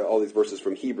see there all these verses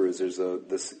from Hebrews. There's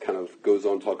this kind of goes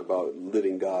on to talk about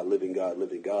living God, living God,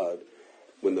 living God.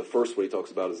 When the first one he talks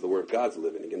about is the Word of God's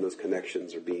living. Again, those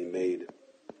connections are being made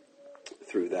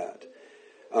through that.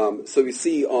 So we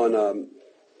see on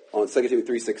 2 Timothy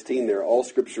 3:16 there, all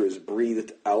Scripture is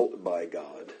breathed out by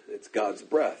God. It's God's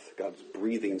breath. God's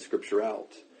breathing Scripture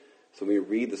out. So when you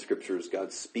read the Scriptures,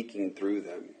 God's speaking through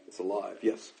them. It's alive.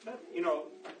 Yes?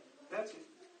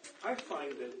 I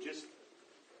find that just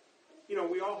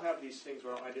we all have these things.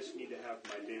 Well, I just need to have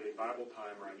my daily Bible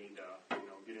time, or I need to,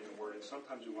 get in the Word. And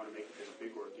sometimes we want to make it this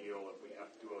big ordeal if we have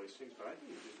to do all these things. But I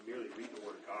think you just merely read the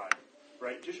Word of God,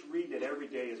 right? Just reading it every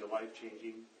day is a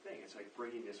life-changing thing. It's like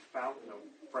bringing this fountain of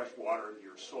fresh water into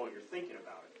your soul. You're thinking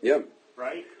about it. Yeah.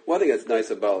 Right? Well, I think that's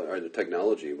nice about the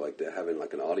technology, like having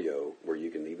like an audio where you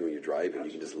can, even when you're driving,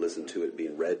 you can just listen to it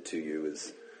being read to you.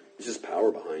 It's just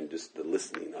power behind just the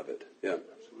listening of it. Yeah.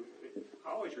 Absolutely.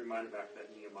 I always reminded back to that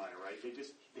Nehemiah, right? They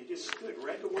just stood,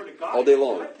 read the Word of God all day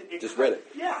long. Just read it.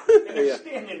 Yeah. And they're Yeah.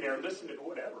 standing there listening to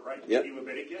whatever, right? Yep.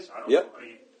 Leviticus, I don't Yep. know. I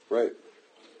mean, Right.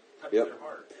 touched Yep. their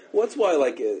heart. Well, that's why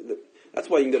that's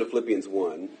why you can go to Philippians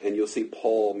 1, and you'll see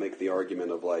Paul make the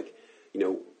argument of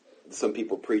some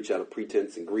people preach out of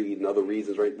pretense and greed and other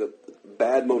reasons, right? The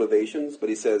bad motivations, but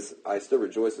he says, I still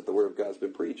rejoice that the Word of God has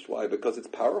been preached. Why? Because it's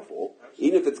powerful. Absolutely.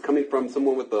 Even if it's coming from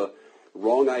someone with the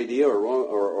wrong idea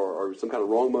or some kind of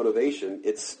wrong motivation,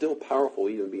 it's still powerful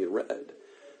even being read.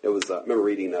 It was, I remember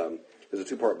reading, there's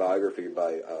a 2-part biography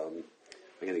by, I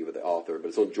can't think of the author, but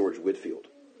it's on George Whitefield.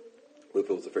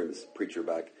 Whitefield was a famous preacher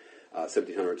back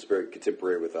 1700s, very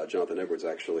contemporary with Jonathan Edwards,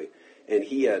 actually. And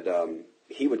he had...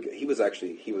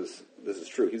 this is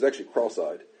true, he was actually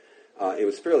cross-eyed. He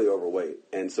was fairly overweight.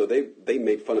 And so they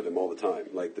made fun of him all the time.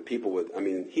 Like the people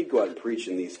he'd go out and preach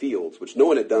in these fields, which no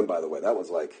one had done, by the way. That was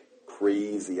like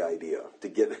crazy idea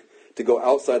to go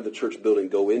outside the church building,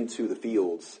 go into the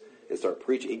fields and start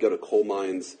preaching. He'd go to coal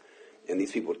mines and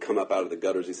these people would come up out of the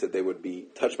gutters. He said they would be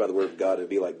touched by the Word of God. It'd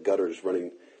be like gutters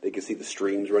running. They could see the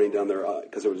streams running down there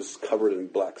because they were just covered in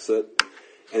black soot.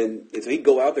 And so he'd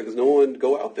go out there because no one would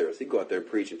go out there. So he'd go out there and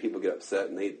preach, and people get upset,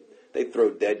 and they'd throw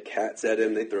dead cats at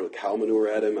him. They'd throw cow manure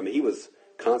at him. I mean, he was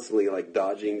constantly like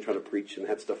dodging, trying to preach, and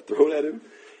had stuff thrown at him.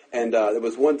 And there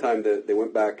was one time that they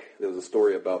went back. There was a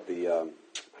story about the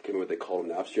I can't remember what they called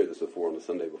them now. I've shared this before on the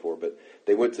Sunday before, but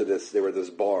they went to this. They were at this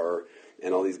bar,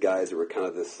 and all these guys that were kind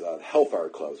of this Hellfire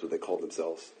Clubs, what they called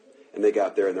themselves. And they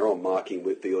got there, and they're all mocking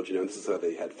Whitefield, and this is how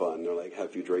they had fun. They're like, have a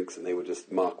few drinks, and they would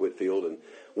just mock Whitefield. And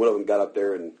one of them got up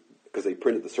there, and because they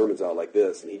printed the sermons out like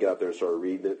this, and he got up there and started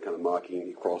reading it, kind of mocking.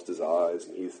 He crossed his eyes,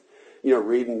 and he's,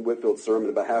 reading Whitefield's sermon.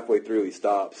 About halfway through, he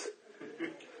stops. And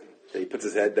he puts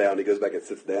his head down. He goes back and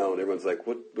sits down. And everyone's like,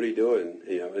 "What are you doing?"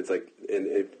 It's like,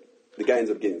 and the guy ends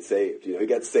up getting saved. He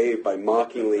got saved by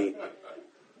mockingly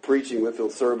preaching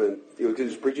Whitefield's sermon. Because he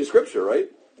was preaching Scripture, right?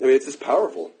 I mean, it's just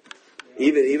powerful.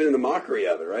 Even in the mockery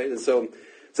of it, right? And so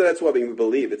that's why we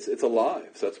believe it's alive.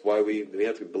 So that's why we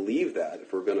have to believe that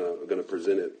if we're gonna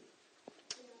present it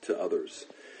to others.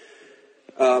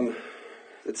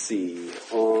 Let's see,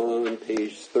 on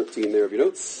page 13 there of your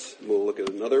notes, we'll look at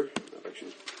another.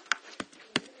 Actually,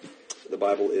 the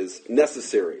Bible is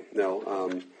necessary. Now,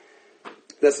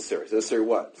 necessary. It's necessary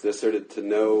what? It's necessary to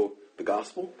know the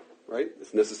gospel, right?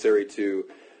 It's necessary to,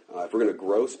 if we're going to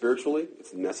grow spiritually,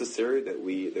 it's necessary that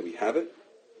we have it.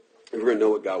 If we're going to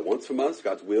know what God wants from us,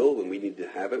 God's will, then we need to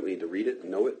have it. We need to read it and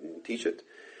know it and teach it.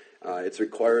 It's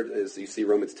required, as you see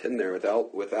Romans 10 there,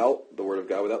 without the Word of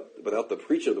God, without the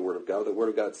preaching of the Word of God, the Word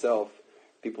of God itself,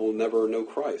 people will never know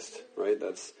Christ, right?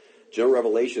 That's general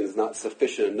revelation is not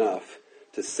sufficient enough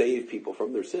to save people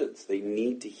from their sins. They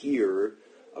need to hear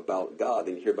about God.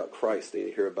 They need to hear about Christ. They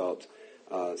need to hear about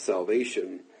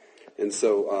salvation. And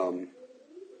so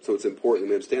it's important that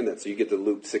we understand that. So you get to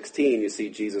Luke 16, you see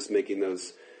Jesus making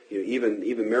those, even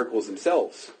miracles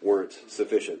themselves weren't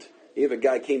sufficient. Even a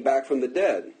guy came back from the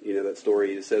dead. That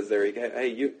story it says there,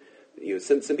 hey, you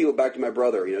send people back to my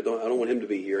brother. I don't want him to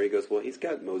be here. He goes, well, he's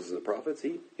got Moses and the prophets.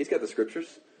 He's got the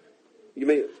scriptures.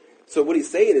 So what he's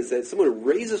saying is that someone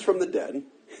raises from the dead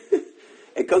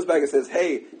and comes back and says,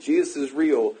 hey, Jesus is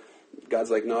real. God's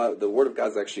like, no, the Word of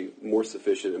God's actually more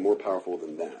sufficient and more powerful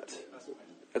than that.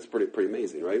 That's pretty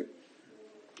amazing, right?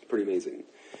 Pretty amazing.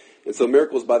 And so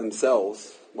miracles by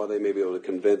themselves, while they may be able to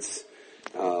convince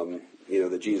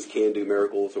that Jesus can do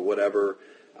miracles or whatever.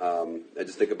 I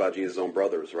just think about Jesus' own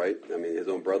brothers, right? I mean, his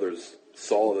own brothers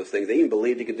saw those things. They even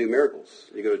believed he could do miracles.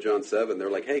 You go to John 7, they're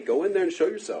like, hey, go in there and show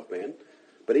yourself, man.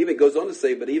 But even goes on to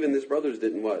say, but even his brothers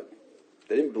didn't what?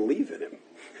 They didn't believe in him.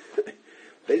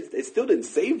 They still didn't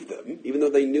save them, even though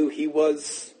they knew he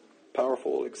was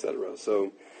powerful, etc.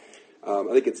 So I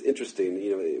think it's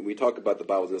interesting. We talk about the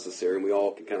Bible's necessary, and we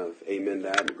all can kind of amen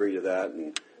that and agree to that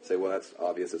and say, well, that's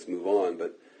obvious, let's move on.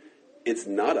 But it's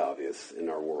not obvious in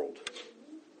our world.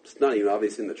 It's not even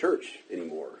obvious in the church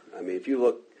anymore. I mean, if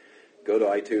you go to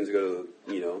iTunes, go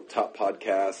to top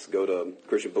podcasts, go to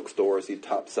Christian bookstores, see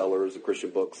top sellers of Christian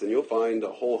books, and you'll find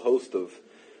a whole host of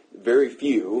very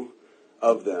few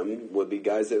of them would be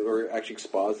guys that are actually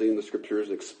expositing the scriptures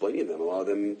and explaining them. A lot of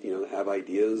them, have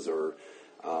ideas or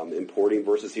importing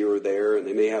verses here or there, and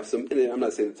they may have some, and I'm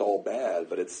not saying it's all bad,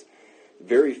 but it's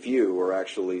very few are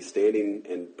actually standing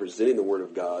and presenting the Word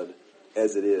of God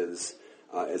as it is,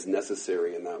 as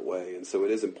necessary in that way. And so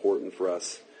it is important for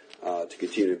us to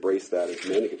continue to embrace that as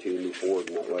men and continue to move forward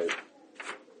in that way.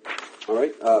 All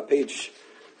right, page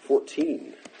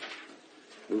 14.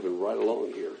 Moving right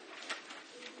along here.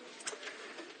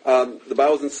 The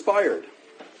Bible's inspired.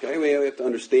 Okay, we have to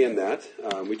understand that.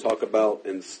 We talk about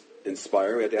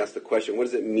inspire. We have to ask the question, what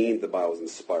does it mean the Bible's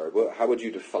inspired? How would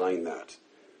you define that?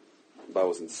 The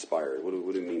Bible's inspired. What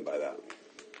do you mean by that?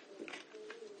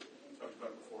 Talked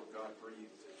about before, God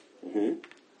breathed.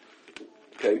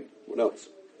 Okay, what else?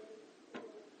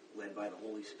 Led by the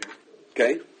Holy Spirit.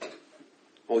 Okay.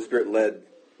 Holy Spirit led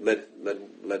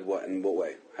what? In what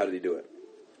way? How did he do it?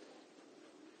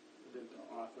 Didn't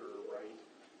the author write?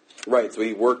 Right, so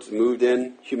he moved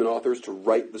in human authors to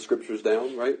write the scriptures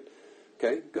down, right?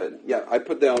 Okay, good. Yeah, I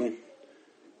put down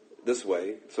this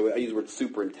way. So I use the word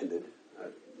superintended. I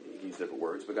use different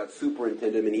words, but God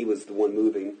superintended, and he was the one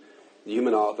moving the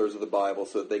human authors of the Bible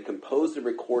so that they composed and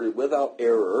recorded without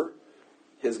error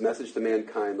his message to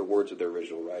mankind, the words of their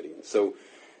original writing. So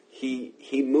he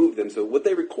moved them. So what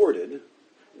they recorded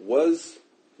was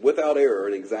without error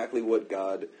and exactly what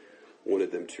God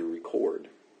wanted them to record.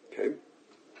 Okay?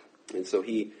 And so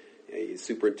he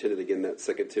superintended, again, that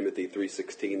 2 Timothy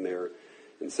 3:16 there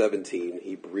and 17.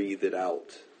 He breathed it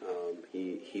out.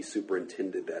 He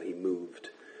superintended that. He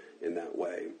moved in that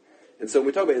way. And so when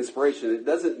we talk about inspiration, it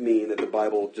doesn't mean that the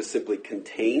Bible just simply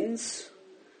contains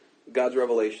God's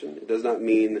revelation. It does not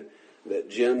mean that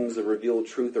gems of revealed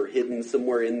truth are hidden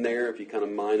somewhere in there if you kind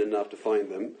of mine enough to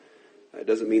find them. It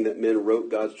doesn't mean that men wrote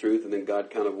God's truth and then God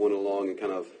kind of went along and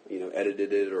kind of,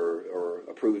 edited it or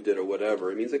approved it or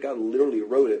whatever. It means that God literally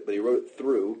wrote it, but he wrote it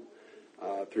through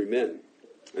men.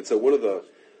 And so one of the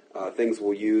things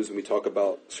we'll use when we talk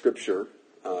about Scripture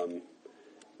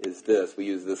is this. We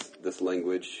use this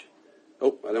language.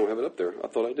 Oh, I don't have it up there. I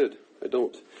thought I did. I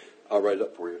don't. I'll write it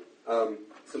up for you.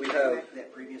 So we have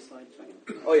that previous slide. So I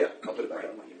can... Oh yeah, I'll put it back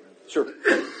up. Sure.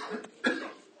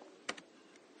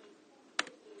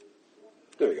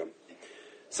 There we go.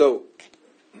 So,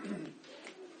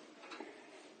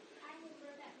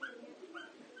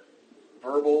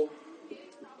 verbal,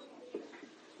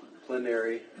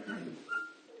 plenary,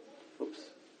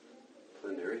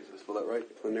 plenary, did I spell that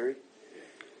right? Plenary,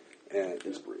 and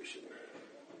inspiration.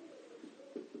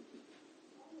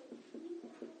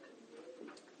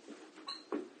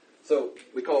 So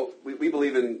we call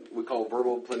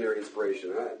verbal, plenary,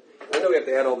 inspiration. I know we have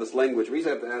to add all this language. The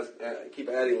reason I have to keep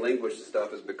adding language to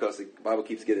stuff is because the Bible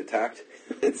keeps getting attacked,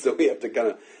 and so we have to kind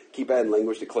of keep adding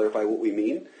language to clarify what we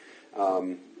mean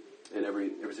in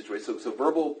every situation. So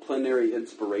verbal, plenary,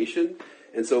 inspiration,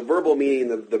 and so verbal meaning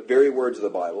the very words of the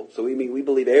Bible. So we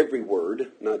believe every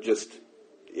word, not just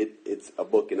it's a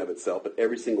book in of itself, but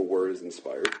every single word is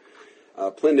inspired.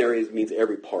 Plenary means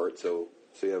every part. So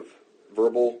you have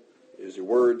verbal is your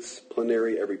words,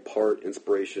 plenary, every part,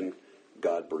 inspiration,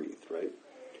 God breathed, right?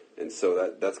 And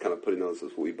so that's kind of putting those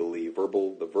as what we believe.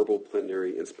 The verbal,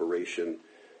 plenary, inspiration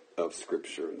of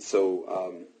Scripture. And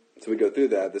so we go through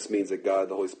that. This means that God,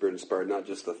 the Holy Spirit, inspired not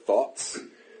just the thoughts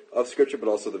of Scripture, but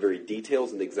also the very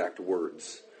details and the exact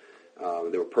words.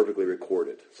 They were perfectly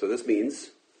recorded. So this means,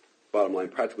 bottom line,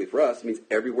 practically for us, it means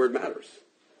every word matters.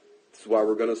 This is why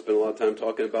we're going to spend a lot of time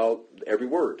talking about every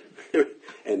word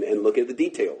and look at the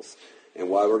details. And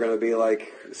why we're going to be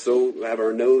have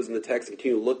our nose in the text and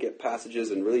continue to look at passages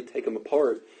and really take them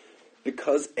apart,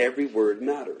 because every word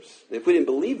matters. If we didn't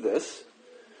believe this,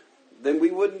 then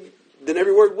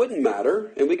every word wouldn't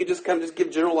matter, and we could just kind of just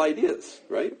give general ideas,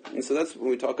 right? And so that's when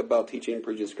we talk about teaching and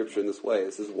preaching Scripture in this way.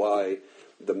 This is why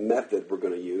the method we're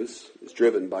going to use is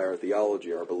driven by our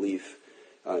theology, our belief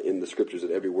in the Scriptures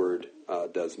that every word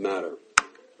does matter.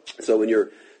 So in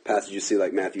your passage, you see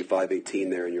like Matthew 5:18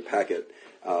 there in your packet.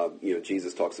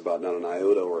 Jesus talks about not an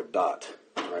iota or a dot,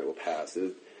 right, will pass.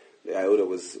 The iota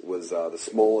was the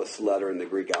smallest letter in the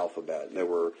Greek alphabet. There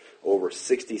were over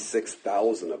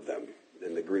 66,000 of them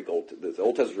in the Greek. The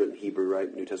Old Testament written in Hebrew,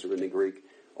 right? New Testament written in Greek.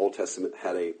 Old Testament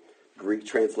had a Greek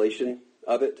translation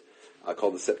of it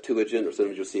called the Septuagint, or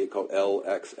sometimes you'll see it called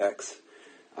LXX.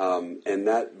 And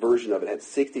that version of it had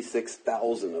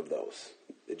 66,000 of those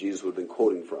that Jesus would have been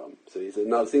quoting from. So he said,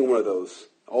 not a single one of those.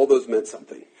 All those meant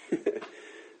something.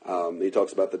 He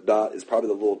talks about the dot is probably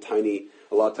the little tiny.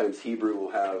 A lot of times Hebrew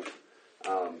will have.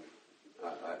 I'm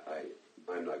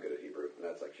not good at Hebrew.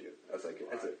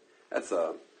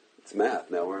 It's math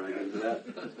now. We're not into that.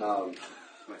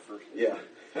 My first. Yeah,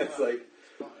 it's like.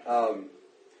 But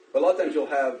a lot of times you'll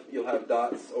have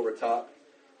dots over top.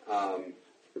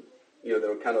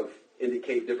 that'll kind of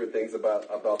indicate different things about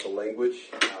the language.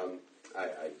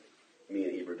 Me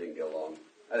and Hebrew didn't get along.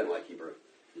 I didn't like Hebrew.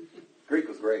 Greek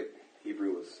was great.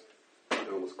 Hebrew was, I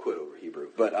almost quit over Hebrew,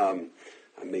 but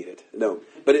I made it. No,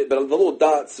 but the little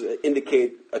dots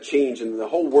indicate a change, and the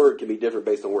whole word can be different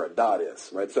based on where a dot is,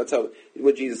 right? So that's how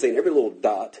what Jesus is saying. Every little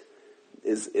dot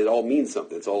it all means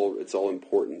something. It's all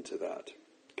important to that.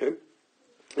 Okay,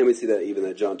 and we see that even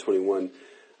that John 21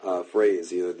 phrase.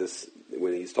 This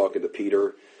when he's talking to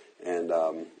Peter, and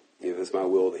if it's my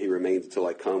will that he remains until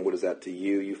I come. What is that to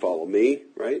you? You follow me,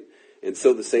 right? And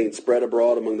so the saying spread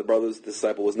abroad among the brothers, the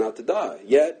disciple was not to die.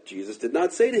 Yet Jesus did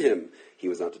not say to him he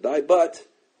was not to die, but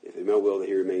if it's my will that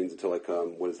he remains until I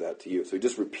come, what is that to you? So he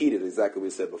just repeated exactly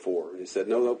what he said before. And he said,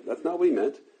 no, that's not what he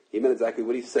meant. He meant exactly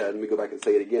what he said, and we go back and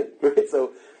say it again. Right?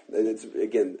 So, it's,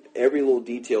 again, every little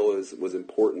detail was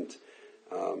important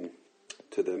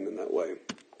to them in that way.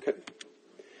 Okay.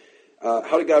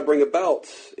 How did God bring about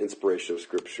inspiration of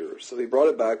Scripture? So he brought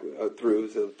it back through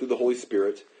the Holy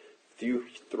Spirit,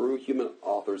 through human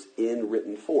authors in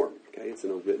written form. Okay, it's in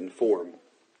a written form.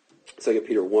 2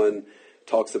 Peter 1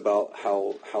 talks about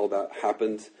how that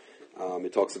happened.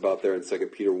 It talks about there in 2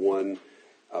 Peter 1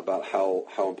 about how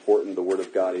important the Word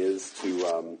of God is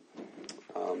to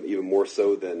even more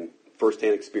so than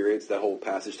firsthand experience. That whole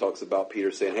passage talks about Peter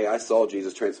saying, hey, I saw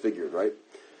Jesus transfigured, right?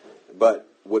 But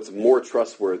what's more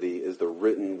trustworthy is the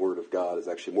written Word of God is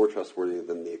actually more trustworthy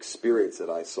than the experience that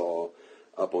I saw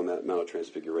up on that Mount of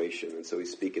Transfiguration. And so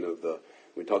he's speaking of when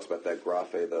he talks about that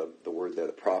graphe, the word there,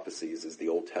 the prophecies, is the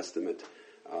Old Testament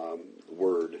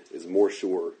word is more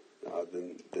sure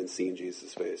than seeing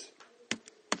Jesus' face.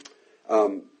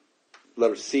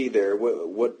 Letter C there,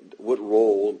 what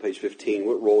role, on page 15,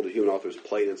 what role do human authors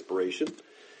play in inspiration?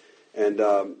 And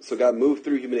so God moved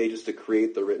through human agents to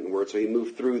create the written word. So he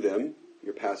moved through them.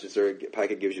 Your passage there,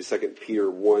 packet gives you 2 Peter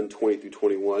 1, 20 through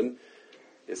 21.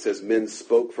 It says, men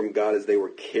spoke from God as they were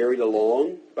carried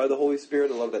along by the Holy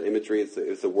Spirit. I love that imagery.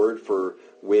 It's the word for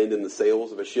wind in the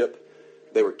sails of a ship.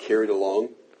 They were carried along.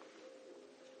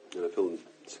 And I feel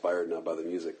inspired now by the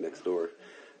music next door.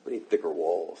 We need thicker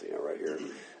walls, right here.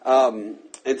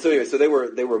 And so anyway, so they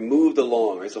were moved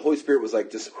along. Right? So the Holy Spirit was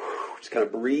like just kind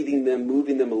of breathing them,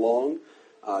 moving them along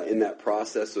in that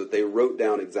process, so that they wrote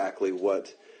down exactly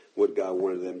what God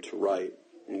wanted them to write.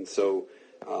 And so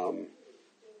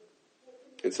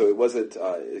it wasn't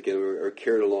again, we were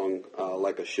carried along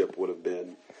like a ship would have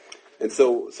been. And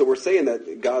so we're saying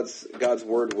that God's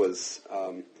word was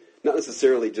not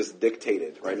necessarily just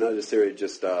dictated, right? Not necessarily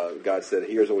just God said,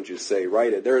 here's what I want you to say,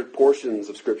 write it. There are portions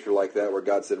of Scripture like that where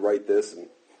God said, write this, and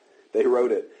they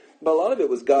wrote it. But a lot of it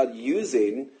was God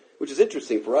using, which is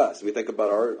interesting for us. We think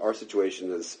about our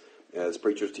situation as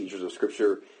preachers, teachers of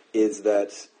Scripture, is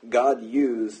that God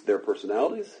used their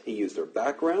personalities, He used their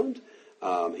background,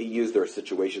 He used their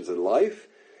situations in life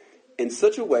in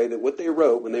such a way that what they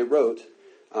wrote, when they wrote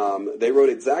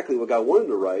exactly what God wanted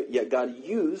them to write, yet God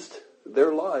used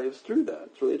their lives through that.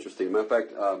 It's really interesting. Matter of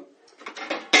fact,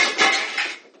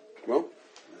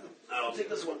 I'll take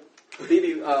this one.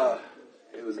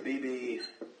 It was B.B.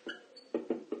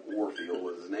 Warfield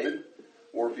was his name.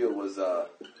 Warfield was one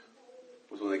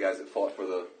of the guys that fought for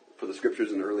the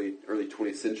Scriptures in the early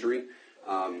 20th century.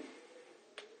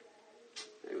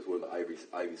 It was one of the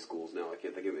Ivy schools now. I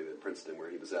can't think of it in Princeton where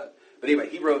he was at. But anyway,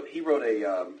 he wrote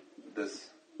this.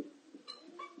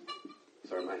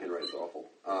 Sorry, my handwriting is awful.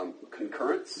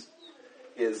 Concurrence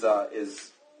is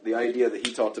the idea that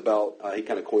he talked about. He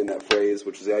kind of coined that phrase,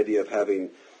 which is the idea of having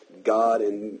God,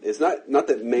 and it's not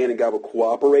that man and God were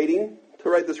cooperating to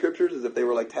write the Scriptures as if they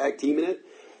were like tag teaming it.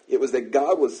 It was that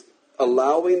God was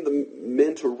allowing the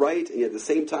men to write, and at the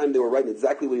same time they were writing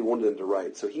exactly what He wanted them to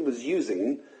write. So He was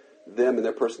using them and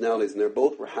their personalities, and they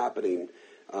both were happening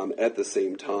at the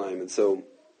same time. And so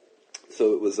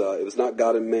it was not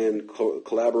God and man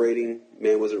collaborating.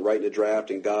 Man wasn't writing a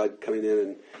draft and God coming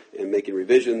in and making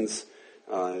revisions.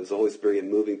 It was the Holy Spirit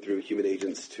moving through human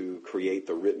agents to create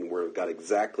the written Word of God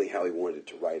exactly how He wanted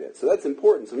to write it. So that's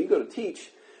important. So when you go to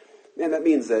teach, man, that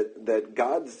means that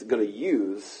God's going to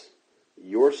use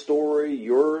your story,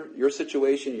 your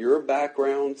situation, your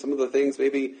background, some of the things,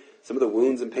 maybe some of the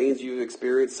wounds and pains you've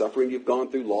experienced, suffering you've gone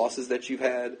through, losses that you've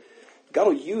had. God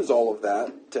will use all of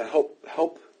that to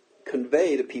help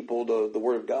convey to people the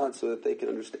Word of God so that they can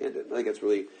understand it. I think that's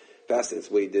really fascinating.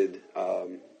 It's what He did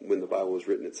when the Bible was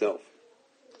written itself.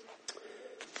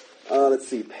 Let's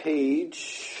see,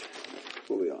 page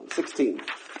 16.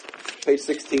 Page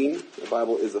 16, the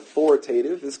Bible is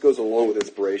authoritative. This goes along with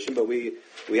inspiration, but we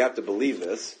have to believe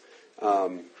this.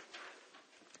 Well,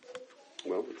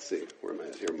 let's see. Where am I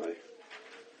at here?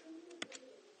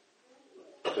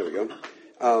 There we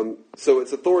go. So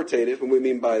it's authoritative, and what we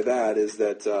mean by that is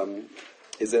that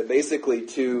basically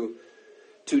to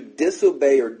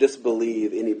disobey or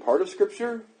disbelieve any part of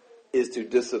Scripture is to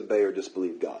disobey or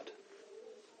disbelieve God.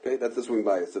 Okay, that's what we mean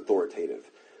by it's authoritative.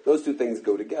 Those two things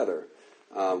go together.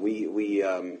 That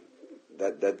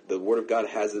the Word of God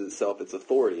has in itself its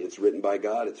authority. It's written by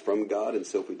God. It's from God. And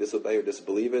so if we disobey or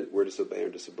disbelieve it, we're disobeying or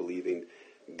disbelieving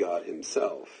God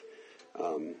Himself.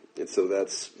 And so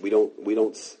we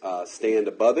don't stand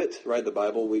above it, right? The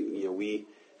Bible,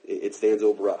 it stands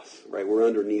over us, right? We're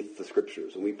underneath the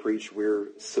Scriptures. When we preach, we're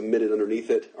submitted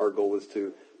underneath it. Our goal is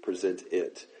to present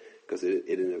it because it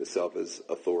in and of itself is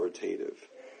authoritative.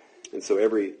 And so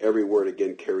every word,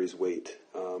 again, carries weight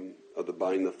of the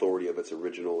binding authority of its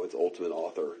original, its ultimate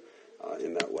author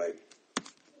in that way.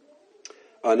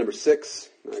 Number 6,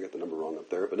 I got the number wrong up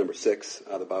there, but number 6,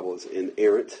 the Bible is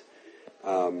inerrant.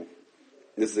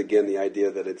 This is, again, the idea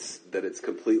that it's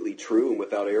completely true and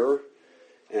without error.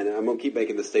 And I'm going to keep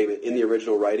making this statement in the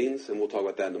original writings, and we'll talk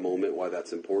about that in a moment, why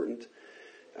that's important.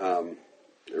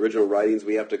 Original writings,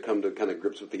 we have to come to kind of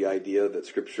grips with the idea that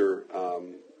Scripture...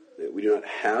 we do not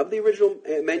have the original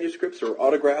manuscripts or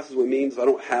autographs, is what it means. We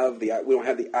don't have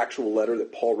the actual letter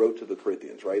that Paul wrote to the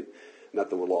Corinthians, right?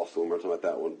 Not that we're lost when we're talking about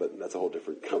that one, but that's a whole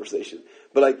different conversation.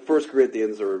 But like 1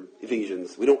 Corinthians or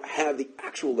Ephesians, we don't have the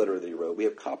actual letter that he wrote. We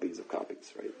have copies of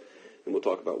copies, right? And we'll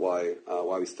talk about why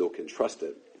we still can trust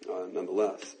it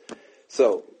nonetheless.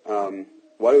 So,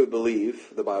 why do we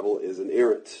believe the Bible is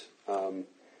inerrant?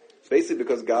 Basically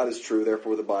because God is true,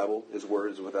 therefore the Bible, His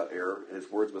Word is without error, and His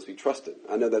words must be trusted.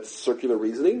 I know that's circular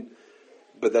reasoning,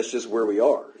 but that's just where we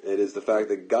are. It is the fact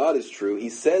that God is true. He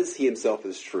says He Himself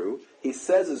is true. He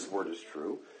says His Word is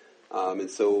true. And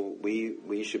so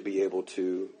we should be able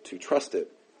to trust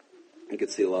it. You can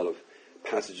see a lot of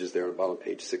passages there on the bottom of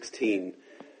page 16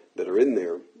 that are in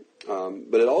there.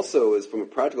 But it also is, from a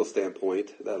practical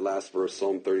standpoint, that last verse,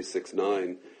 Psalm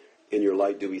 36:9, in your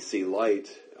light do we see light.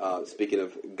 Speaking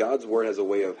of, God's Word has a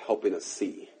way of helping us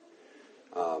see.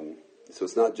 So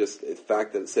it's not just the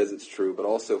fact that it says it's true, but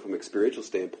also from an experiential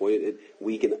standpoint,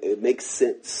 it makes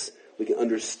sense. We can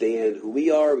understand who we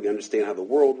are. We can understand how the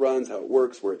world runs, how it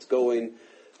works, where it's going,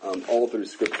 all through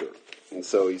Scripture. And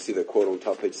so you see the quote on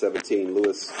top of page 17.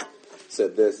 Lewis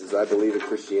said this, is I believe in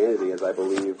Christianity as I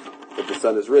believe that the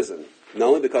sun has risen. Not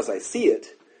only because I see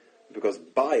it, but because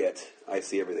by it I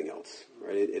see everything else.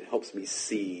 Right? It helps me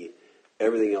see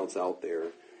everything else out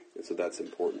there, and so that's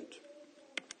important.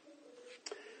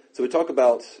 So we talk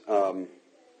about, sorry,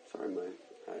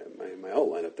 my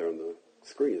outline up there on the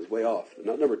screen is way off.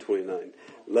 Not number 29,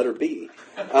 letter B.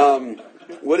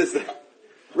 What is the,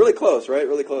 really close, right?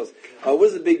 Really close. What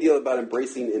is the big deal about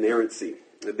embracing inerrancy?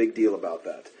 The big deal about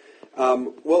that?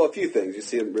 Well, a few things. You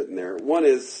see them written there. One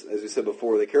is, as we said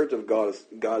before, the character of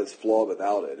God is flawed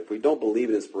without it. If we don't believe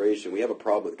in inspiration, we have a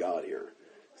problem with God here.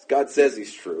 God says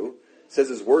He's true, says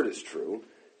His Word is true,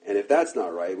 and if that's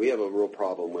not right, we have a real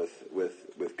problem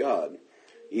with God.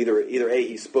 Either A,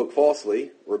 He spoke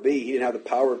falsely, or B, He didn't have the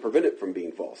power to prevent it from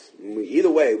being false.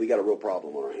 Either way, we got a real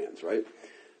problem on our hands, right?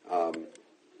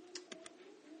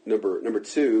 Number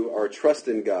 2, our trust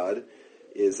in God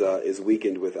is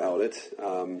weakened without it.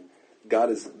 God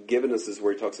has given us this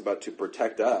where He talks about to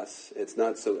protect us. It's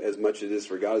not so as much it is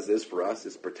for God as it is for us.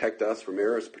 It's protect us from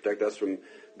errors, protect us from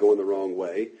going the wrong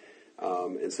way.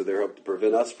 And so they're helped to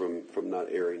prevent us from not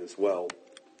erring as well.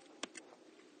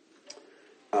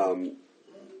 I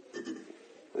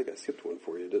think I skipped one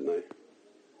for you, didn't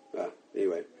I?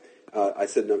 Anyway, I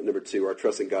said number 2, our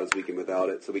trust in God is weakened without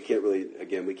it. So we can't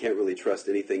really trust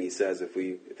anything He says if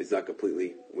He's not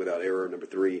completely without error. Number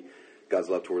 3, God's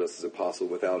love toward us is impossible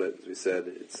without it. As we said,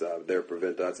 it's there to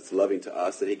prevent us. It's loving to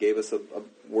us that He gave us a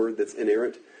word that's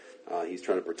inerrant. He's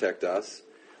trying to protect us.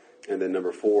 And then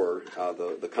number 4,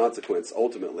 the consequence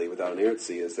ultimately without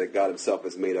inerrancy is that God Himself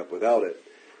is made up without it.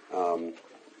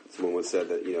 Someone once said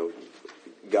that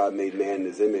God made man in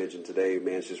His image, and today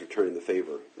man's just returning the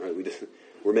favor. Right?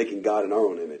 We're making God in our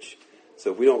own image.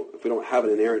 So if we don't have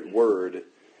an inerrant word,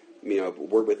 a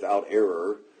word without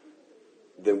error,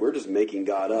 then we're just making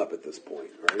God up at this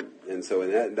point, right? And so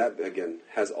that again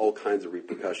has all kinds of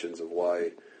repercussions of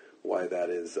why that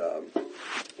is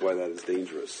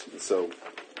dangerous. And so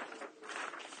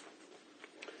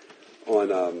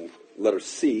on letter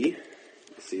C,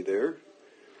 see there.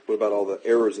 What about all the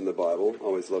errors in the Bible? I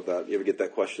always love that. You ever get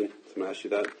that question? Someone asks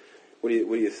you that. What do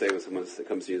you say when someone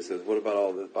comes to you and says, "What about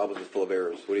all the Bible's just full of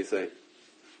errors?" What do you say?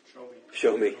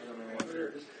 Show me.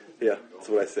 Yeah, that's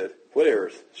what I said. What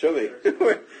errors? Show me.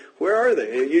 Where are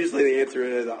they? And usually the answer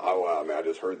is, "Oh, well, I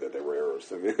just heard that there were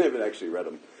errors." I haven't actually read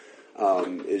them.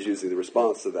 Is usually the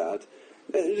response to that.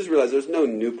 And just realize there's no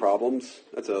new problems.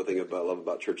 That's another thing I love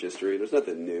about church history. There's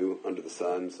nothing new under the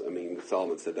sun. I mean,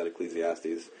 Solomon said that in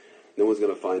Ecclesiastes. No one's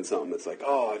going to find something that's like,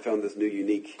 oh, I found this new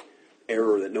unique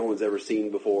error that no one's ever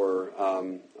seen before.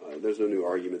 There's no new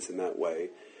arguments in that way.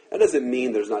 That doesn't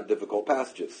mean there's not difficult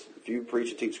passages. If you preach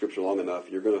and teach Scripture long enough,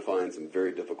 you're going to find some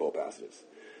very difficult passages.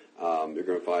 You're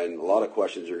going to find a lot of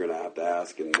questions you're going to have to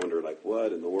ask and wonder, like,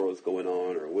 what in the world is going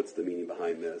on, or what's the meaning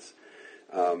behind this?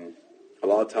 A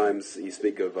lot of times you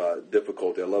speak of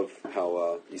difficulty. I love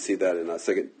how you see that in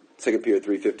 2 Peter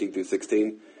 3:15 through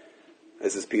 16.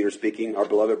 This is Peter speaking. Our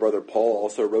beloved brother Paul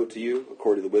also wrote to you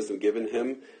according to the wisdom given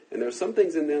him, and there are some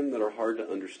things in them that are hard to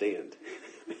understand.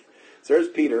 So there's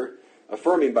Peter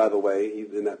affirming, by the way,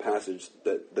 in that passage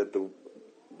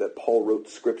that Paul wrote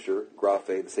Scripture,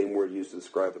 graphe, the same word used to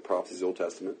describe the prophecies of the Old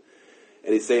Testament.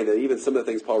 And he's saying that even some of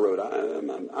the things Paul wrote,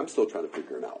 I'm still trying to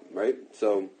figure it out, right?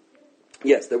 So,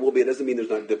 yes, there will be. It doesn't mean there's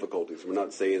not difficulties. We're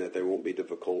not saying that there won't be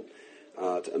difficult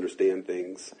to understand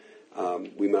things.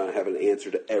 We might not have an answer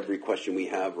to every question we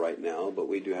have right now, but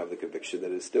we do have the conviction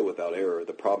that it's still without error.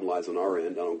 The problem lies on our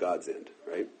end, not on God's end,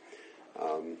 right?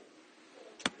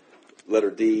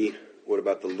 Letter D, what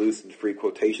about the loose and free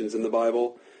quotations in the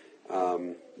Bible?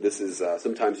 This is,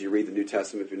 sometimes you read the New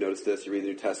Testament, if you notice this, you read the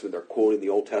New Testament, they're quoting the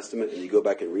Old Testament, and you go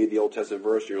back and read the Old Testament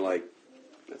verse, and you're like,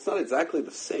 that's not exactly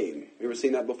the same. You ever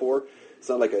seen that before? It's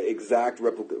not like an exact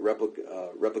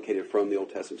replicated from the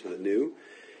Old Testament to the New.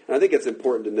 And I think it's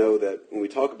important to know that when we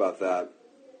talk about that,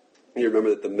 you remember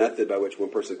that the method by which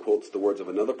one person quotes the words of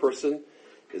another person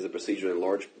is a procedure that in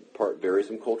large part varies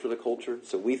from culture to culture.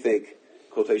 So we think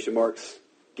quotation marks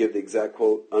give the exact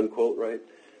quote, unquote, right?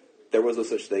 There was no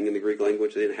such thing in the Greek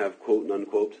language. They didn't have quote and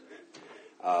unquote.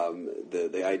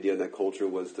 The idea in that culture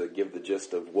was to give the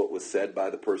gist of what was said by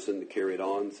the person to carry it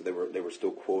on. So they were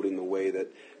still quoting the way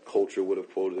that culture would have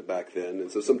quoted it back then.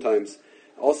 And so sometimes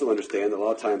also understand that a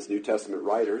lot of times New Testament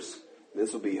writers, and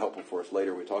this will be helpful for us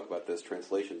later when we talk about this,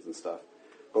 translations and stuff.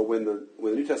 But when the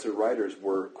New Testament writers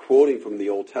were quoting from the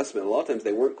Old Testament, a lot of times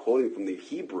they weren't quoting from the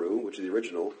Hebrew, which is the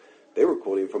original. They were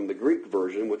quoting from the Greek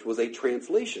version, which was a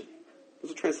translation. It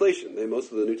was a translation.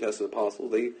 Most of the New Testament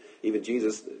apostles, even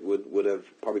Jesus, would have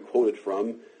probably quoted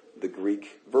from the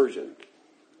Greek version.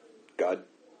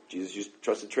 Jesus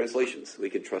trusted translations. We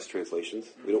can trust translations.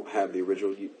 We don't have the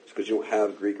original. Because you don't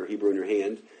have Greek or Hebrew in your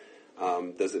hand,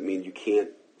 doesn't mean you can't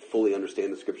fully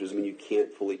understand the Scriptures. Doesn't mean you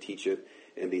can't fully teach it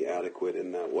and be adequate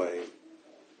in that way.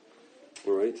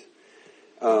 All right?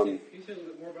 Can you say a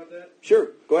little bit more about that? Sure.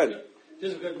 Go ahead.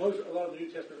 Just because a lot of the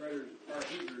New Testament writers are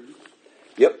Hebrews.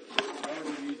 Yep. Why are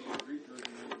we using the Greek version?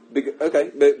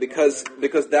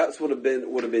 Because that's would have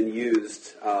been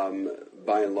used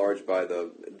by and large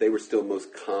they were still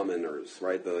most commoners,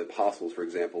 right? The apostles, for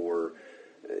example, were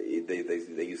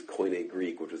they used Koine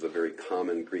Greek, which was a very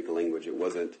common Greek language. It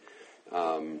wasn't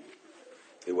of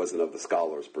the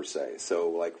scholars per se. So,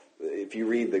 like, if you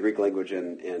read the Greek language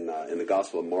in the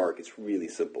Gospel of Mark, it's really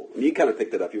simple. I mean, you kind of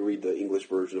pick that up. You read the English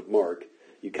version of Mark,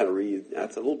 you kind of read,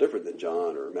 that's a little different than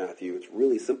John or Matthew. It's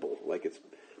really simple.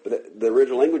 But the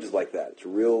original language is like that. It's a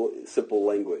real simple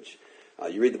language.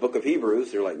 You read the book of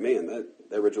Hebrews, you're like, man, that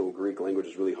original Greek language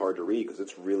is really hard to read because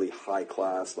it's really high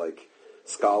class, like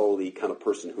scholarly kind of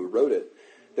person who wrote it.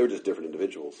 They were just different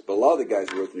individuals. But a lot of the guys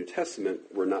who wrote the New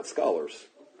Testament were not scholars.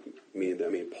 I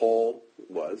mean, Paul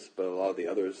was, but a lot of the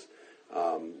others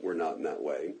were not in that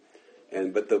way.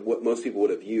 But what most people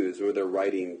would have used, or they're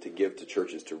writing to give to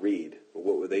churches to read,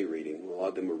 what were they reading? Well, a lot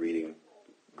of them were reading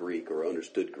Greek or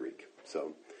understood Greek.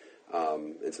 So,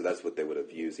 and so that's what they would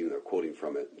have used, even though they're quoting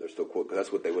from it. They're still quoting, because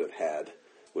that's what they would have had,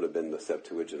 would have been the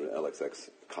Septuagint or LXX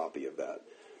copy of that.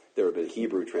 There would have been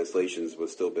Hebrew translations, would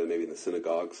still been maybe in the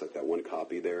synagogues, like that one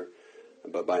copy there.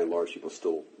 But by and large, people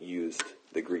still used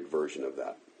the Greek version of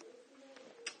that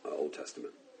Old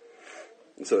Testament.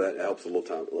 And so that helps a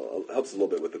little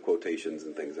bit with the quotations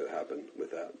and things that happen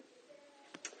with that.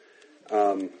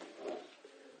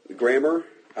 The grammar,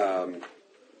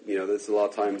 this a lot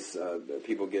of times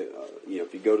people get,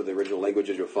 if you go to the original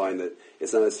languages, you'll find that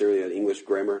it's not necessarily an English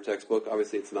grammar textbook.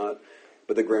 Obviously, it's not,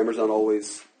 but the grammar's not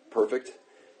always perfect.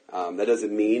 That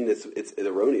doesn't mean it's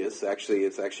erroneous. Actually,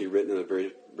 it's actually written in a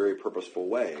very, very purposeful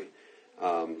way.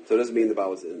 So it doesn't mean the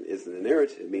Bible isn't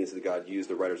inerrant. It means that God used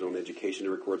the writer's own education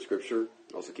to record Scripture.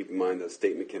 Also keep in mind that a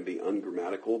statement can be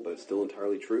ungrammatical, but it's still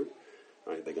entirely true.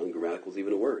 I think ungrammatical is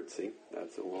even a word. See?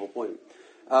 That's the whole point.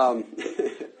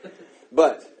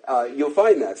 But you'll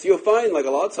find that. So you'll find, like, a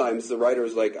lot of times the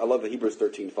writers, like, I love the Hebrews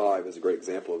 13:5 is a great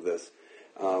example of this.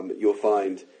 You'll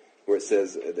find where it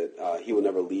says that he will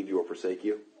never leave you or forsake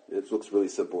you. It looks really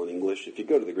simple in English. If you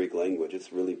go to the Greek language,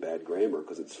 it's really bad grammar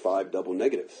because it's 5 double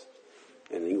negatives.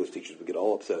 And English teachers would get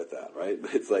all upset at that, right?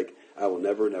 But it's like, I will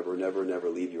never, never, never, never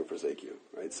leave you or forsake you,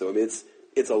 right? So I mean,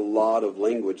 it's a lot of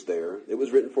language there. It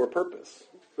was written for a purpose.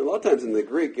 And a lot of times in the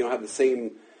Greek, you don't have the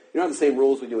same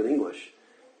rules we do in English.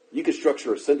 You can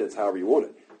structure a sentence however you want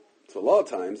it. So a lot of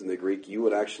times in the Greek, you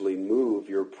would actually move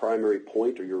your primary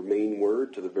point or your main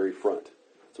word to the very front,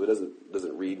 so it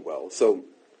doesn't read well. So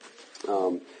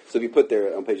if you put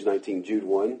there on page 19, Jude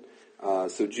 1.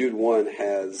 So Jude 1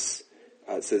 has.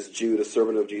 It says, Jude, a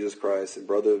servant of Jesus Christ and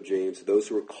brother of James, to those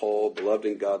who are called, beloved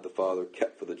in God the Father,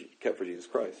 kept for Jesus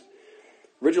Christ.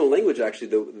 Original language, actually,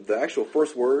 the actual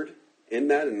first word in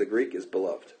the Greek is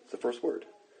beloved. It's the first word.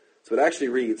 So it actually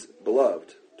reads,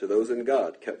 beloved, to those in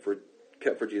God, kept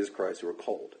for Jesus Christ, who are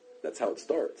called. That's how it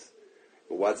starts.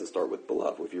 Well, why does it start with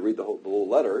beloved? Well, if you read the whole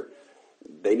letter,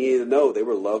 they needed to know they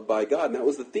were loved by God. And that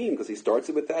was the theme, because he starts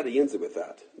it with that, he ends it with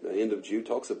that. The end of Jude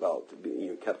talks about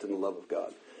being kept in the love of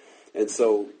God. And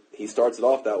so he starts it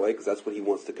off that way because that's what he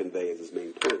wants to convey as his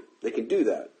main point. They can do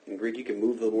that. In Greek, you can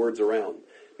move the words around.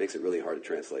 It makes it really hard to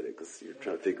translate it because you're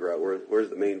trying to figure out where's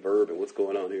the main verb and what's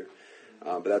going on here.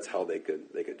 But that's how they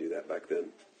could do that back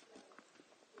then.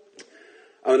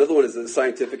 Another one is the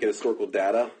scientific and historical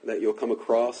data that you'll come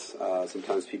across.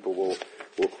 Sometimes people will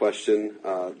question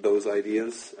those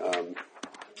ideas. Where am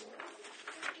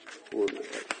I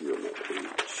at here on that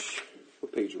page?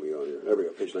 What page are we on here? There we go,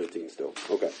 page 19 still.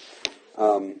 Okay.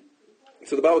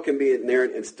 So the Bible can be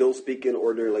inerrant and still speak in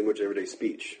ordinary language, everyday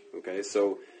speech. Okay,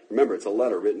 so remember, it's a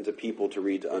letter written to people to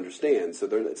read, to understand. So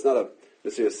it's not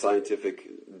necessarily a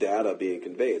scientific data being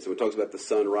conveyed. So when it talks about the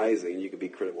sun rising, you could be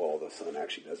critical, well, the sun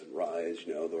actually doesn't rise,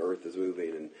 the earth is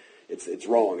moving, and it's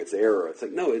wrong, it's error. It's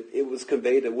like, no, it was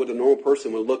conveyed to what a normal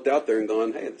person would have looked out there and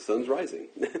gone, hey, the sun's rising.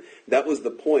 That was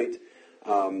the point.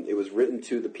 It was written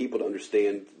to the people to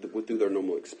understand through their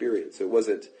normal experience. So it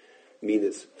wasn't mean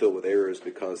it's filled with errors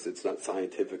because it's not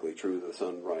scientifically true the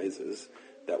sun rises.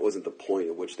 That wasn't the point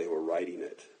at which they were writing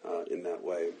it in that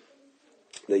way.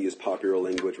 They used popular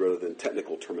language rather than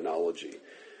technical terminology,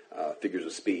 figures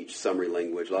of speech, summary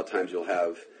language. A lot of times you'll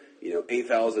have,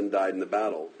 8,000 died in the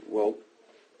battle. Well,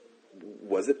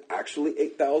 was it actually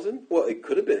 8,000? Well, it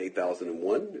could have been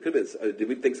 8,001. It could have been. Did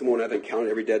we think someone had to count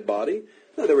every dead body?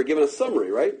 No, they were given a summary,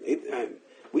 right?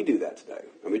 We do that today.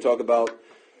 And we talk about.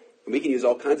 We can use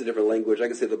all kinds of different language. I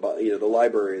can say the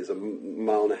library is 1.5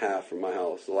 miles from my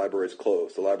house. The library is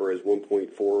close. The library is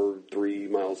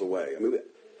 1.43 miles away. I mean,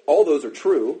 all those are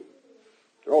true.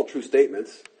 They're all true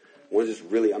statements. One is just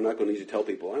really, I'm not going to usually tell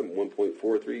people I'm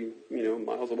 1.43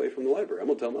 miles away from the library. I'm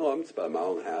going to tell them, I'm just about 1.5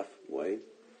 miles away.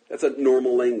 That's a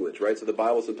normal language, right? So the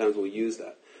Bible sometimes will use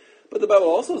that. But the Bible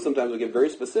also sometimes will give very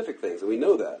specific things, and we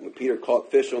know that. When Peter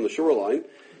caught fish on the shoreline,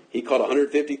 he caught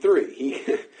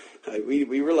 153. We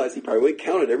realized he probably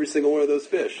counted every single one of those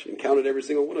fish and counted every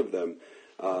single one of them.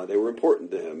 They were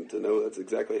important to him to know that's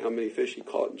exactly how many fish he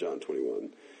caught in John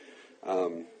 21.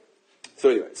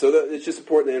 It's just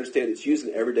important to understand it's used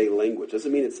in everyday language.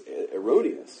 Doesn't mean it's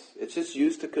erroneous. It's just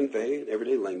used to convey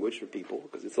everyday language for people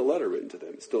because it's a letter written to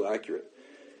them. It's still accurate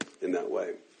in that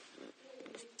way.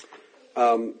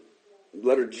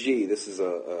 Letter G, this is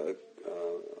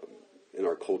in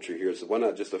our culture here, so why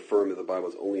not just affirm that the Bible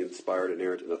is only inspired,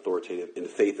 inerrant, and authoritative in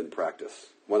faith and practice?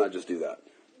 Why not just do that?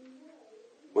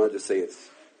 Why not just say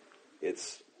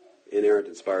it's inerrant,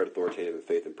 inspired, authoritative in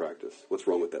faith and practice? What's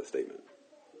wrong with that statement?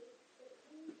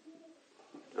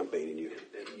 I'm baiting you.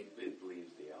 It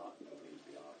leaves the option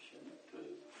to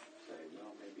say,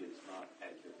 well, maybe it's not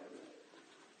accurate evidence.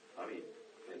 I mean,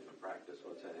 faith and practice,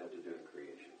 what's that have to do with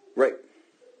creation? Right.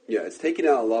 Yeah, it's taking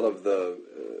out a lot of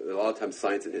times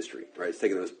science and history, right? It's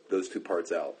taking those two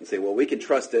parts out and saying, well, we can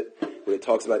trust it when it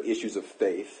talks about issues of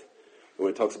faith and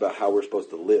when it talks about how we're supposed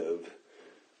to live.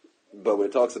 But when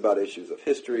it talks about issues of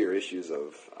history or issues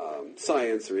of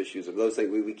science or issues of those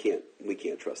things, we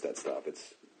can't trust that stuff.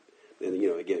 Again,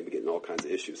 we're getting all kinds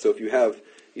of issues. So if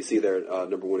you see there,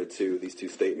 number 1 and 2, these two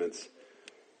statements.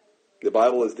 The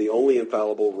Bible is the only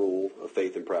infallible rule of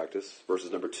faith and practice,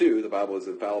 versus number 2, the Bible is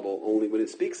infallible only when it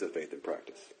speaks of faith and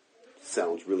practice.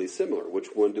 Sounds really similar. Which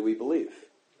one do we believe?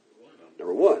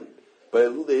 Number 1.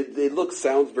 But it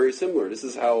sounds very similar. This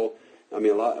is how,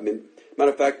 matter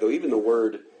of fact, though, even the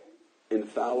word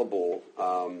infallible,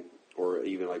 or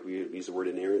even like we use the word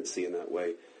inerrancy in that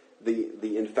way,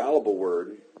 the infallible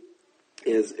word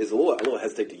is a little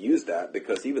hesitant to use that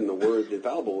because even the word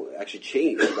infallible actually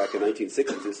changed back in the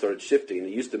 1960s. It started shifting. It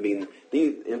used to mean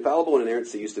the infallible and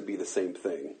inerrancy used to be the same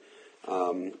thing,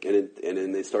 and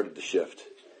then they started to shift,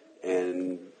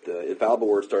 and the infallible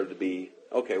word started to be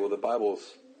okay. Well, the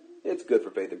Bible's it's good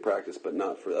for faith and practice, but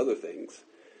not for other things.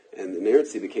 And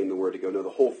inerrancy became the word to go, no, the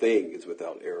whole thing is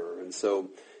without error. And so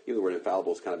even the word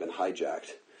infallible has kind of been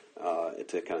hijacked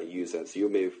to kind of use that. So you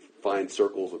may find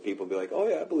circles where people be like, oh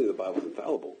yeah, I believe the Bible's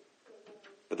infallible.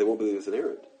 But they won't believe it's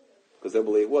inerrant. Because they'll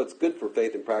believe, well, it's good for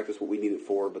faith and practice, what we need it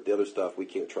for, but the other stuff, we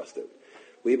can't trust it.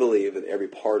 We believe that every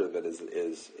part of it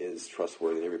is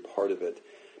trustworthy, and every part of it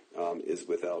is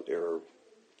without error.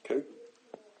 Okay?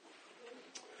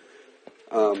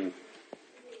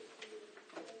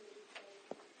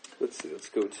 Let's see, let's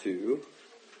go to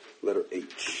letter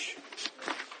H.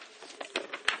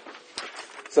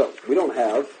 So, we don't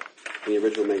have the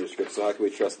original manuscript, so how can we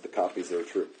trust that the copies that are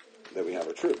true, that we have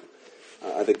are true?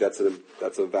 I think that's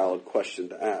a valid question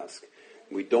to ask.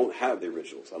 We don't have the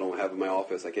originals. I don't have in my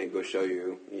office. I can't go show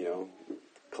you,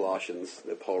 Colossians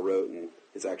that Paul wrote in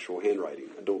his actual handwriting.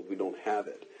 We don't have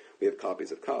it. We have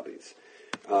copies of copies.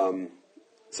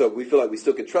 So we feel like we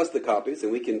still can trust the copies,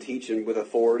 and we can teach with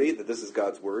authority that this is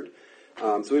God's word.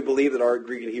 So we believe that our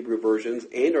Greek and Hebrew versions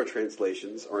and our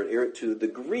translations are inerrant to the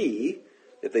degree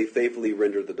that they faithfully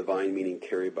render the divine meaning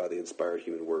carried by the inspired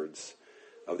human words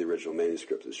of the original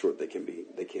manuscripts. In short, they can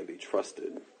be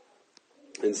trusted.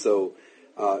 And so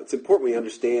it's important we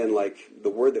understand, like, the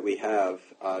word that we have.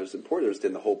 It's important to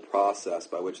understand the whole process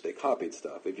by which they copied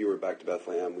stuff. If you were back to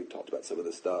Bethlehem, we talked about some of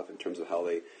this stuff in terms of how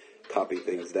they copied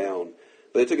things down.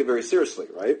 But they took it very seriously,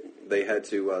 right? They had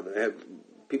to.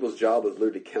 People's job was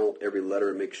literally to count every letter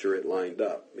and make sure it lined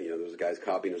up. There's guys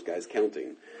copying, there's guys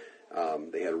counting.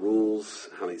 They had rules,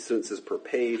 how many sentences per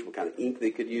page, what kind of ink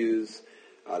they could use.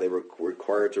 They were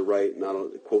required to write not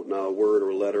a word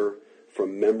or letter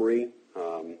from memory.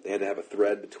 They had to have a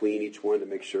thread between each one to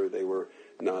make sure they were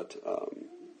not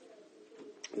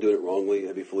doing it wrongly. They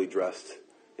had to be fully dressed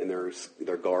in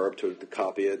their garb to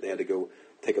copy it. They had to go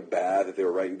take a bath if they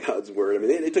were writing God's word. I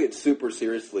mean, they took it super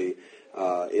seriously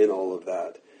in all of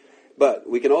that. But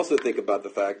we can also think about the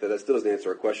fact that still doesn't answer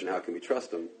our question, how can we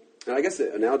trust them? And I guess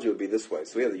the analogy would be this way.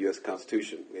 So we have the U.S.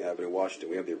 Constitution. We have it in Washington.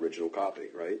 We have the original copy,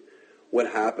 right?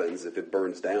 What happens if it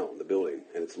burns down, the building,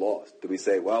 and it's lost? Do we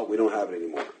say, well, we don't have it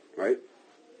anymore, right?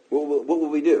 What will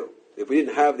we do? If we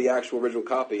didn't have the actual original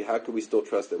copy, how could we still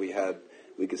trust that we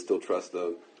could still trust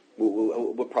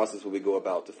what process would we go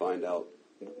about to find out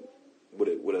what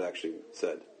it actually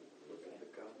said?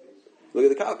 Look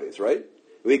at the copies, right?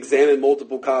 We examine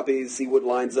multiple copies, see what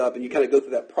lines up, and you kind of go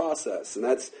through that process. And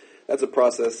that's a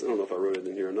process. I don't know if I wrote it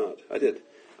in here or not. I did.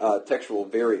 Textual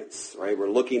variance, right? We're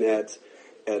looking at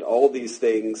all these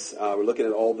things. We're looking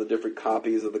at all the different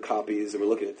copies of the copies, and we're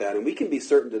looking at that. And we can be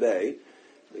certain today,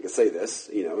 I can say this,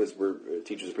 as we're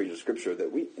teachers and preachers of Scripture,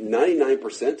 that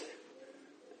 99%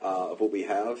 of what we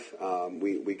have,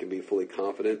 we can be fully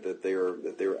confident that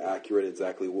they're accurate,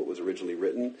 exactly what was originally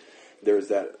written. There's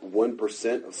that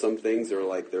 1% of some things that are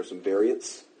like there's some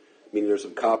variance, meaning there's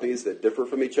some copies that differ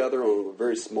from each other on a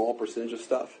very small percentage of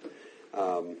stuff.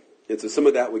 And so some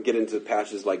of that would get into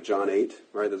passages like John 8,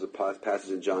 right? There's a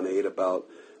passage in John 8 about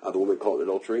the woman caught in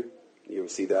adultery. You ever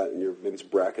see that? Maybe it's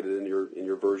bracketed in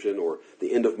your version, or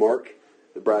the end of Mark,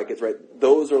 the brackets, right?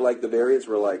 Those are like the variants.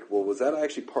 We're like, well, was that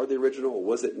actually part of the original, or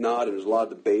was it not? And there's a lot of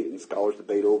debate, and scholars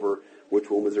debate over which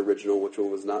one was original, which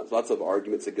one was not. Lots of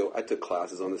arguments that go. I took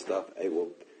classes on this stuff. It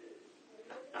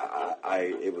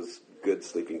was good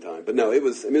sleeping time. But no, it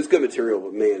was good material,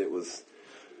 but man, it was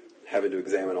having to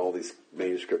examine all these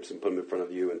manuscripts and put them in front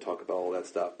of you and talk about all that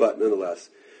stuff. But nonetheless,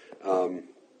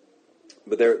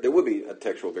 but there would be a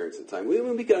textual variance at the time.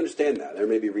 We can understand that. There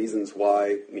may be reasons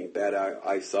why. Bad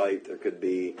eyesight. There could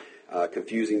be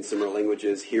confusing similar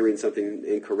languages, hearing something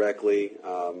incorrectly,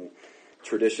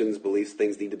 traditions, beliefs,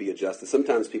 things need to be adjusted.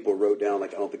 Sometimes people wrote down,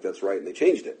 like, I don't think that's right, and they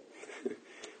changed it,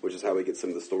 which is how we get some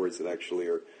of the stories that actually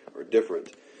are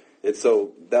different. And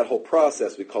so that whole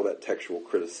process, we call that textual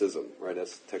criticism, right?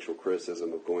 That's textual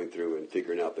criticism of going through and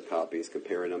figuring out the copies,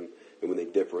 comparing them, and when they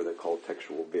differ, they're called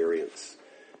textual variants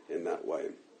in that way.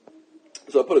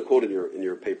 So I put a quote in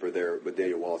your paper there with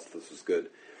Daniel Wallace. This was good.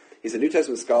 He said, New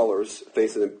Testament scholars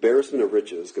face an embarrassment of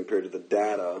riches compared to the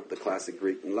data the classic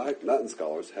Greek and Latin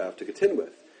scholars have to contend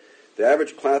with. The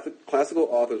average classical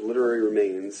author's literary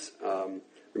remains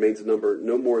number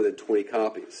no more than 20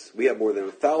 copies. We have more than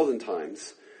 1,000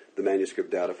 times the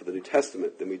manuscript data for the New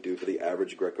Testament than we do for the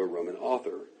average Greco-Roman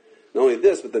author. Not only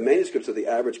this, but the manuscripts of the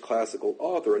average classical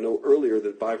author are no earlier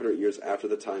than 500 years after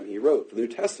the time he wrote. For the New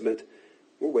Testament,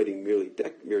 we're waiting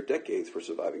mere decades for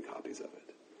surviving copies of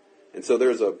it. And so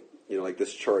there's like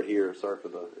this chart here. Sorry for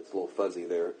it's a little fuzzy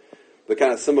there. But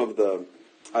kind of some of the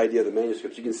idea of the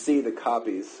manuscripts. You can see the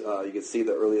copies. You can see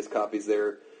the earliest copies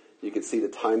there. You can see the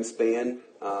time span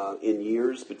in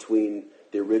years between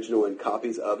the original and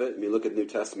copies of it. I mean, look at the New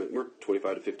Testament. We're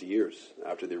 25 to 50 years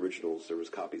after the originals, there was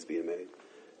copies being made.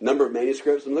 Number of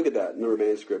manuscripts, and look at that number of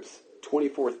manuscripts,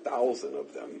 24,000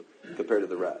 of them compared to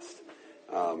the rest.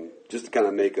 Just to kind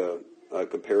of make a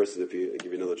comparison, if you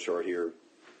give you another chart here,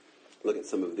 look at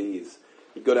some of these.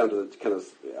 You go down to the kind of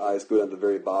eyes, go down to the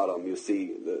very bottom. You'll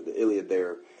see the Iliad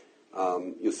there.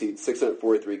 You'll see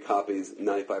 643 copies,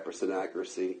 95%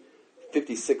 accuracy.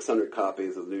 5,600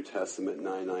 copies of the New Testament,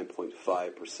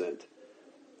 99.5%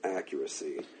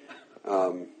 accuracy.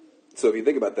 So if you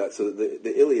think about that, so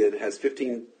the Iliad has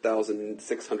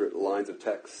 15,600 lines of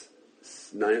text,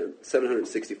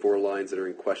 764 lines that are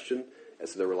in question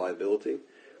as to their reliability.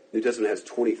 The New Testament has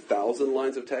 20,000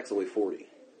 lines of text, only 40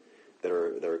 that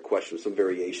are questioned, some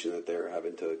variation that they're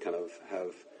having to kind of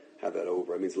have that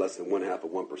over. It means less than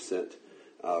 1/2%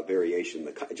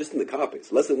 variation just in the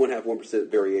copies. Less than 1/2%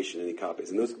 variation in any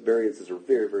copies. And those variances are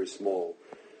very, very small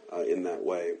in that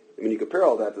way. I mean, you compare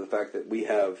all that to the fact that we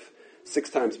have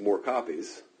 6 times more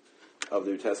copies of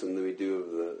the New Testament than we do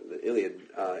of the Iliad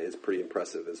is pretty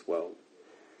impressive as well.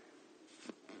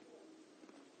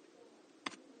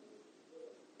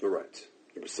 All right,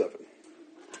 number 7.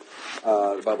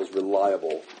 The Bible's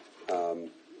reliable. A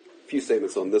few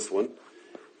statements on this one.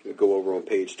 We'll go over on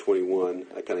page 21.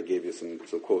 I kind of gave you some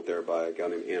quote there by a guy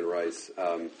named Ann Rice.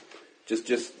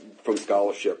 Just from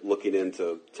scholarship, looking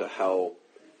into how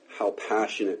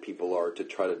passionate people are to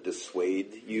try to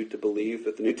dissuade you to believe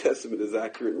that the New Testament is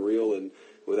accurate and real and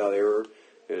without error.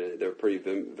 And they're pretty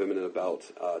vehement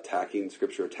about attacking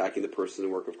Scripture, attacking the person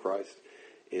and work of Christ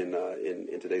in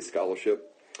today's scholarship.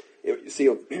 You see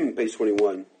on page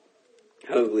 21,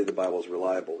 how do we believe the Bible is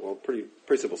reliable? Well, pretty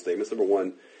simple statements. Number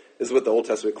 1, this is what the Old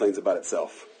Testament claims about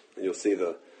itself. And you'll see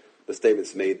the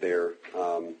statements made there.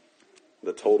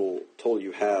 The total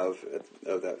you have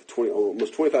of that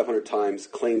almost 2,500 times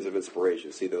claims of inspiration.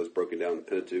 You see those broken down in the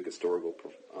Pentateuch, historical,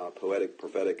 poetic,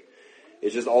 prophetic.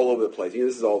 It's just all over the place. You know,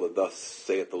 this is all the "Thus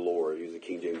saith the Lord." Use the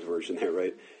King James version there,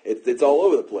 right? It's all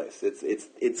over the place.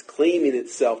 It's claiming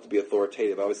itself to be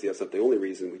authoritative. Obviously, that's not the only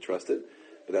reason we trust it,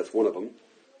 but that's one of them.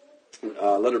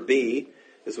 Letter B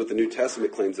is what the New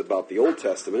Testament claims about the Old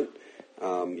Testament.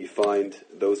 You find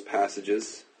those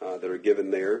passages that are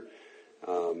given there.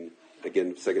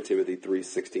 Again, 2 Timothy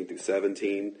 3:16 through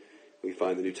 17. We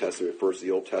find the New Testament refers to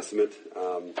the Old Testament.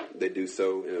 They do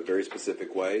so in a very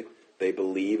specific way. They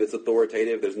believe it's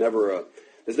authoritative. There's never a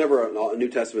New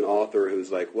Testament author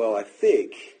who's like, well, I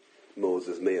think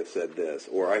Moses may have said this,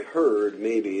 or I heard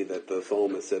maybe that the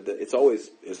psalmist said that. It's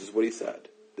always, this is what he said.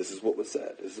 This is what was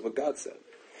said. This is what God said.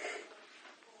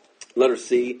 Letter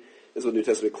C is what New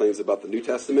Testament claims about the New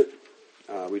Testament.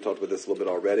 We talked about this a little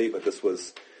bit already, but this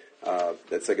was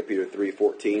that 2 Peter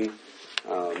 3:14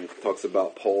 talks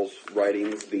about Paul's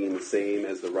writings being the same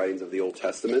as the writings of the Old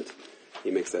Testament.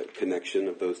 He makes that connection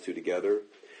of those two together.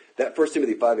 That 1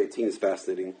 Timothy 5:18 is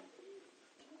fascinating.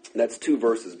 That's 2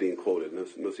 verses being quoted.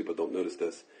 Most people don't notice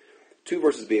this. 2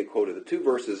 verses being quoted. The 2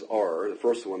 verses are, the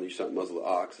first one, you shall not muzzle the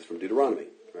ox, is from Deuteronomy.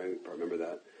 Right? You probably remember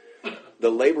that.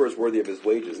 The laborer is worthy of his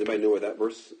wages. Anybody know where that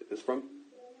verse is from?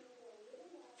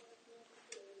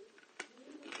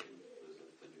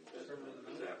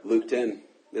 Luke 10.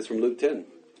 It's from Luke 10.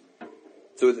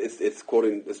 So it's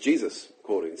quoting, it's Jesus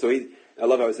quoting. So I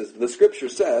love how it says, the Scripture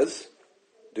says,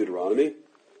 Deuteronomy,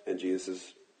 and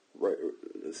Jesus'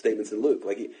 statements in Luke.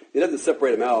 Like he doesn't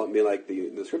separate them out and be like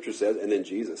the Scripture says, and then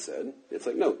Jesus said. It's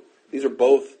like, no, these are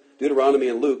both, Deuteronomy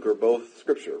and Luke are both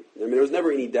Scripture. I mean, there was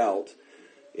never any doubt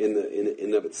in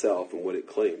and of itself and what it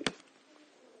claimed.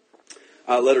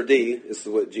 Letter D is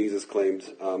what Jesus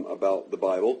claimed about the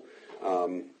Bible.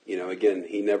 Again,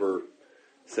 he never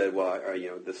said,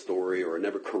 this story, or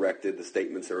never corrected the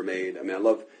statements that were made. I mean, I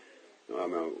love,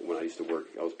 when I used to work,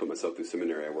 I was putting myself through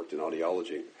seminary, I worked in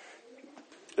audiology.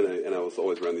 And I was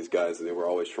always around these guys, and they were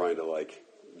always trying to,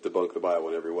 debunk the Bible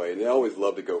in every way. And they always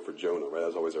loved to go for Jonah, right? That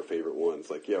was always our favorite one. It's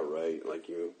like, yeah, right.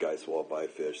 Guy swallowed by a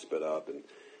fish, spit up. And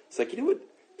it's like, you know what?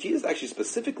 Jesus actually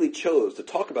specifically chose to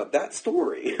talk about that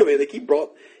story. I mean, he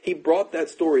brought that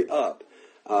story up.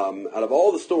 Out of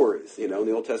all the stories, in the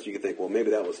Old Testament, you could think, well,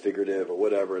 maybe that was figurative or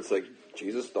whatever. It's like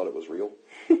Jesus thought it was real.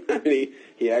 I mean,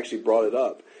 he actually brought it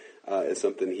up as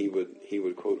something he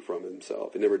would quote from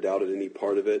himself. He never doubted any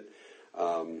part of it.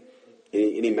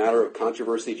 Any matter of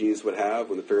controversy Jesus would have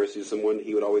when the Pharisees someone,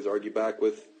 he would always argue back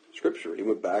with Scripture. He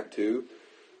went back to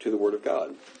the Word of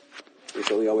God. And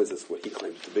so he always is what he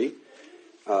claims to be.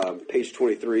 Page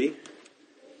 23,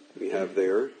 we have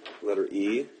there, letter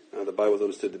E. The Bible is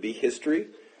understood to be history.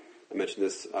 I mentioned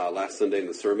this last Sunday in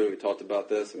the sermon. We talked about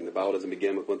this. I mean, the Bible doesn't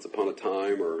begin with once upon a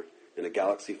time or in a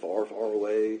galaxy far, far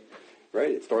away.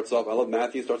 right? It starts off, I love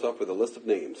Matthew, starts off with a list of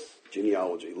names,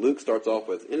 genealogy. Luke starts off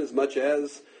with inasmuch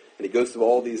as, and he goes through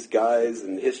all these guys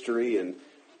and history, and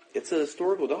it's a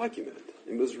historical document.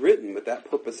 It was written with that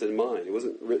purpose in mind. It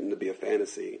wasn't written to be a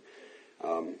fantasy.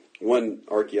 One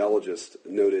archaeologist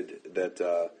noted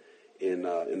that in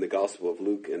the Gospel of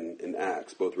Luke and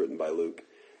Acts, both written by Luke,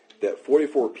 that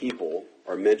 44 people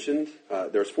are mentioned.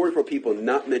 There's 44 people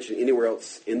not mentioned anywhere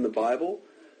else in the Bible,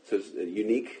 so it's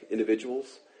unique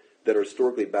individuals that are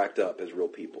historically backed up as real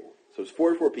people. So it's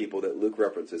 44 people that Luke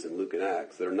references in Luke and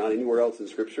Acts that are not anywhere else in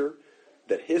Scripture,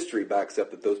 that history backs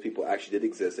up that those people actually did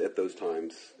exist at those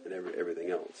times and everything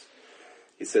else.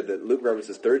 He said that Luke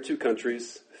references 32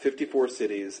 countries, 54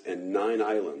 cities, and 9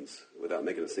 islands without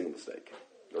making a single mistake.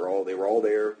 They were all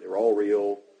there. They were all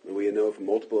real, and we know from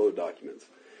multiple other documents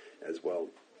as well.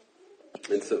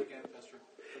 And so,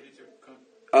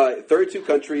 32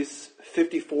 countries,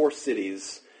 54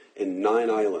 cities, and 9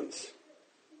 islands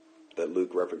that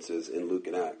Luke references in Luke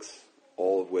and Acts,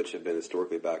 all of which have been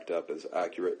historically backed up as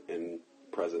accurate and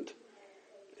present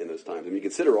in those times. I mean, you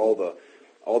consider all the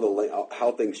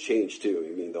how things changed too.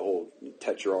 I mean, the whole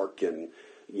tetrarch and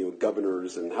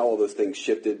governors and how all those things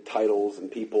shifted titles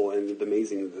and people, and it's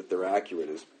amazing that they're accurate.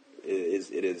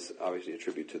 It is obviously a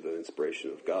tribute to the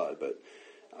inspiration of God, but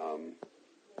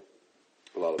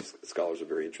a lot of scholars are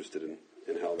very interested in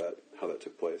how that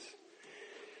took place.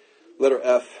 Letter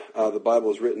F, the Bible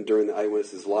was written during the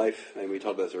eyewitness's life, and we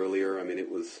talked about this earlier. I mean,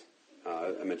 it was,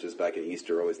 I mentioned this back at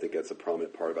Easter. I always think that's a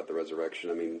prominent part about the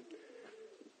resurrection. I mean,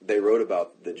 they wrote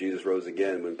about that Jesus rose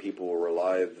again when people were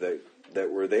alive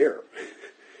that were there.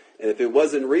 And if it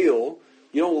wasn't real,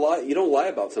 you don't lie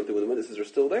about something when the witnesses are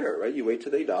still there, right? You wait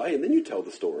till they die, and then you tell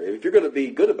the story. And if you're going to be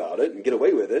good about it and get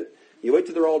away with it, you wait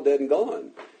till they're all dead and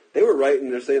gone. They were right,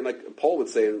 and they're saying, like Paul would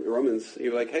say in Romans,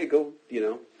 you're like, hey, go,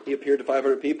 he appeared to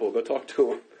 500 people. Go talk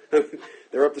to them.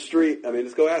 They're up the street. I mean,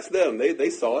 just go ask them. They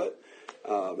saw it.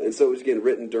 And so it was, again,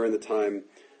 written during the time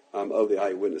of the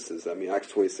eyewitnesses. I mean, Acts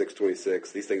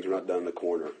 26, these things are not done in the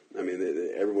corner. I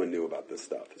mean, everyone knew about this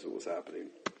stuff as it was happening.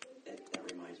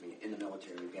 That reminds me, in the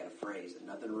military, we've got a phrase that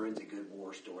nothing ruins a good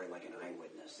war story like an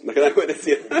eyewitness. Like an eyewitness,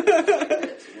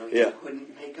 yeah. You Yeah.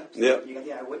 couldn't make up something. Yep. You got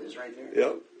the eyewitness right there.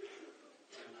 Yep.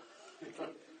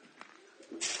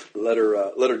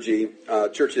 Letter G.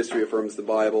 Church history affirms the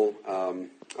Bible.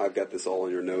 I've got this all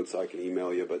in your notes, so I can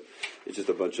email you, but it's just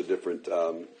a bunch of different,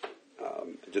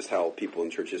 just how people in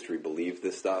church history believe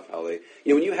this stuff. How they,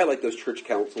 when you had like those church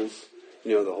councils,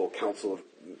 the whole Council of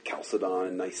Chalcedon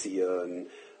and Nicaea and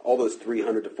all those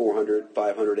 300 to 400,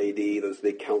 500 AD, those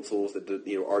big councils that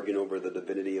arguing over the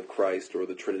divinity of Christ or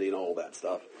the Trinity and all that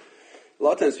stuff. A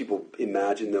lot of times people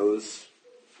imagine those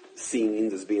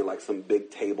scenes as being like some big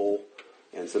table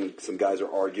and some guys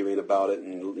are arguing about it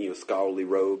in scholarly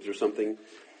robes or something.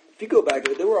 If you go back,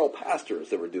 they were all pastors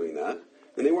that were doing that,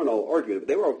 and they weren't all arguing, but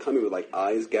they were all coming with like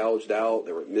eyes gouged out.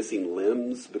 They were missing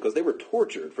limbs because they were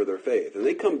tortured for their faith. And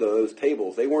they come to those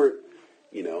tables. They weren't,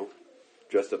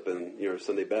 dressed up in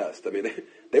Sunday best. I mean,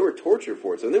 they were tortured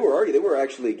for it. So when they were arguing, they were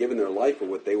actually giving their life for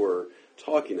what they were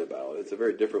talking about. It's a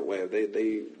very different way.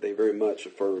 They very much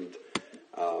affirmed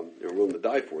they were willing to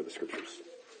die for the Scriptures.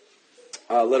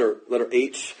 Letter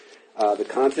H. The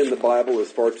content of the Bible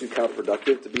is far too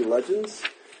counterproductive to be legends.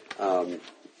 Again,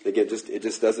 it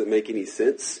just doesn't make any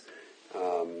sense.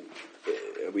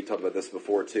 We talked about this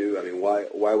before too. I mean,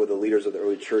 why would the leaders of the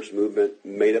early church movement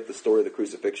made up the story of the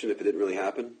crucifixion if it didn't really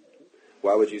happen?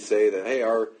 Why would you say that, hey,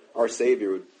 our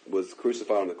Savior was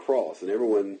crucified on the cross, and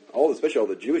everyone, especially all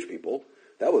the Jewish people,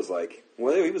 that was like,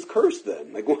 well, he was cursed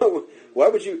then. Like, why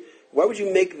would you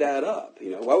make that up?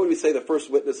 Why would we say the first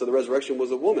witness of the resurrection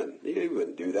was a woman? You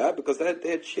wouldn't do that because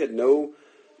she had no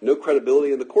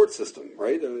credibility in the court system,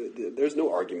 right? There's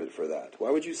no argument for that. Why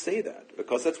would you say that?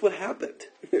 Because that's what happened.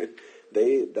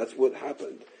 That's what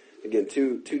happened. Again,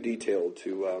 too detailed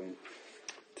to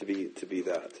be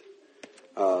that.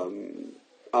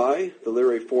 The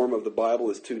literary form of the Bible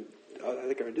is too. I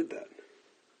think I already did that.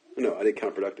 No, I did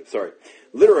counterproductive. Sorry.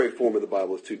 Literary form of the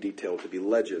Bible is too detailed to be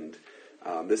legend.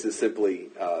 This is simply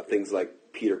things like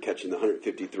Peter catching the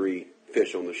 153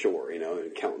 fish on the shore,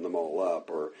 and counting them all up,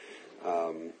 or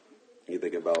you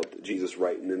think about Jesus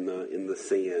writing in the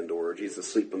sand, or Jesus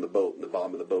asleep in the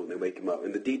bottom of the boat, and they wake him up.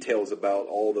 And the details about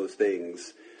all those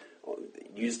things,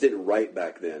 you just didn't write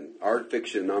back then. Our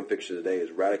fiction, nonfiction today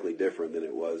is radically different than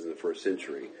it was in the first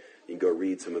century. You can go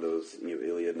read some of those,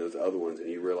 Iliad and those other ones, and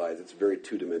you realize it's very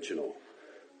two-dimensional.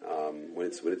 When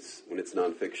it's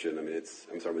nonfiction, when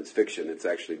it's fiction, it's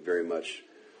actually very much,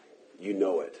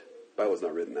 it. The Bible's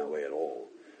not written that way at all,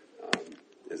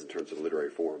 as in terms of literary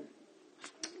form.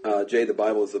 Jay, the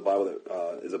Bible is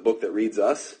that is a book that reads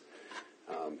us.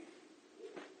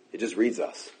 It just reads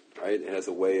us, right? It has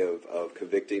a way of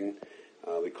convicting.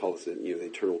 We call this, the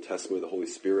eternal testimony of the Holy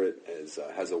Spirit,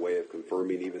 has a way of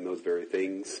confirming even those very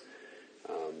things.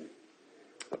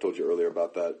 I told you earlier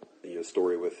about that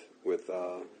story with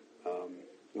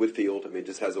Whitfield. I mean, it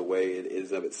just has a way. It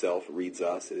is of itself reads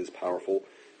us. It is powerful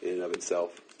in and of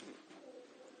itself.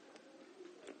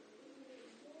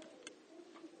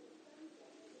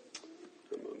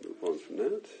 I'm going to move on from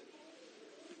that.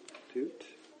 Doot.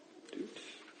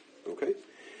 Okay.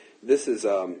 This is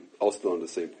also on the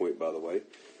same point, by the way.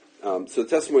 So the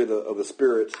testimony of the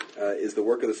Spirit is the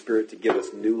work of the Spirit to give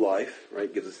us new life,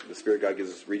 right? The Spirit God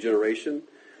gives us regeneration.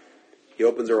 He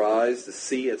opens our eyes to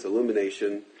see its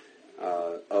illumination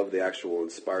of the actual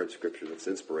inspired Scripture, that's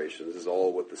inspiration. This is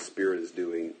all what the Spirit is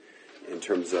doing in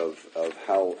terms of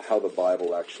how the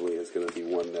Bible actually is going to be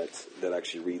one that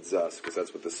actually reads us, because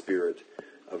that's what the Spirit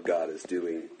of God is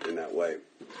doing in that way.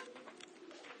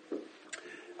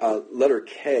 Letter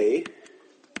K,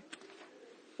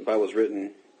 the Bible was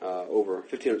written over a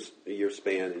 1,500-year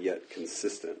span and yet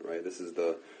consistent, right? This is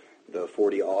the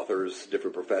 40 authors,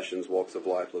 different professions, walks of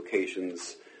life,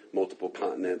 locations, multiple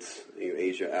continents,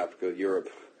 Asia, Africa, Europe,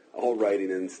 all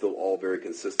writing and still all very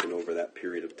consistent over that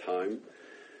period of time.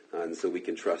 And so we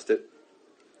can trust it.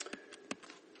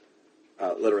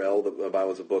 Letter L, the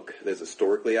Bible is a book that is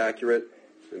historically accurate.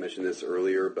 We mentioned this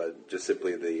earlier, but just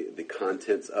simply the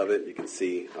contents of it. You can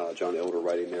see John Elder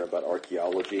writing there about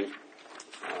archaeology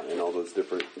and all those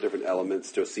different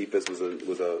elements. Josephus was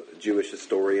a Jewish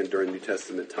historian during New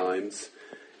Testament times.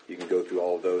 You can go through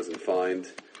all of those and find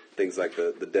things like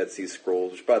the Dead Sea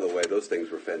Scrolls, which, by the way, those things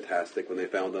were fantastic when they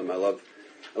found them. I love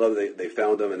they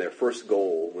found them, and their first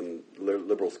goal when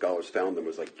liberal scholars found them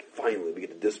was like, finally, we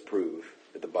get to disprove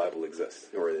that the Bible exists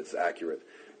or it's accurate.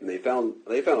 And they found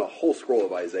a whole scroll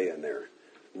of Isaiah in there,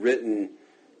 written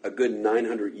a good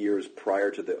 900 years prior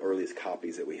to the earliest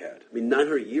copies that we had. I mean,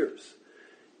 900 years.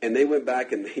 And they went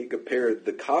back and they compared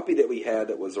the copy that we had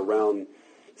that was around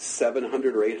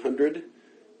 700 or 800 AD,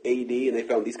 and they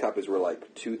found these copies were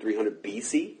like 200-300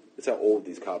 BC. That's how old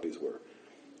these copies were.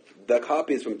 The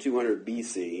copies from 200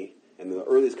 BC, and the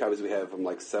earliest copies we have from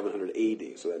like 700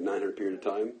 AD, so that 900 period of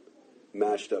time,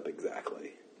 matched up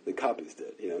exactly. The copies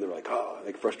did, and they're like,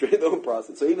 frustrated the whole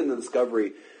process. So even the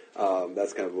discovery,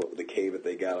 that's kind of what the cave that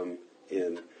they got them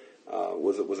in,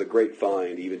 was a great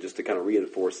find, even just to kind of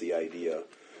reinforce the idea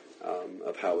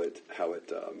of how it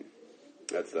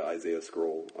that's the Isaiah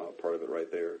scroll part of it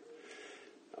right there,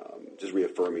 just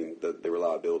reaffirming the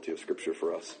reliability of Scripture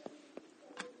for us.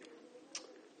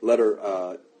 Letter,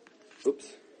 don't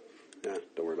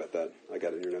worry about that. I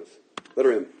got it in your notes.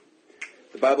 Letter M.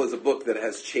 The Bible is a book that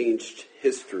has changed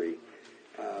history.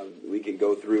 We can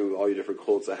go through all your different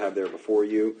quotes I have there before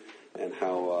you, and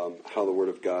how the Word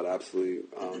of God absolutely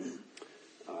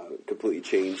completely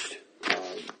changed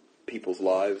people's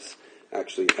lives.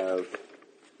 Actually, I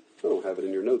don't have it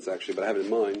in your notes actually, but I have it in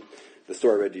mine. The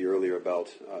story I read to you earlier about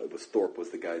Thorpe was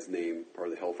the guy's name, part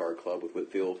of the Hellfire Club with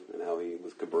Whitfield, and how he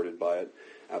was converted by it.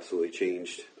 Absolutely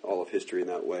changed all of history in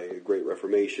that way. A great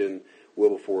Reformation.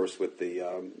 Wilberforce with the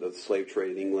slave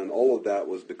trade in England. All of that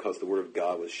was because the Word of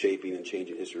God was shaping and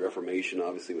changing history. Reformation,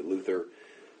 obviously, with Luther,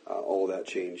 all of that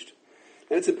changed.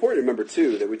 And it's important to remember,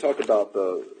 too, that we talk about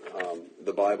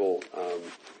the Bible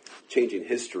changing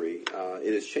history.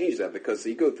 It has changed that because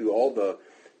you go through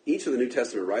each of the New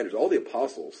Testament writers, all the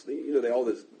apostles, they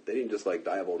didn't just like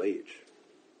die of old age.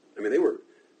 I mean, they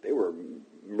were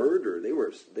murdered. They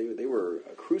were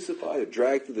crucified,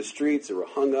 dragged through the streets. They were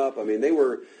hung up. I mean, they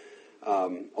were.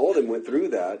 All of them went through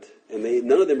that, and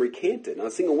none of them recanted. Not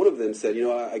a single one of them said,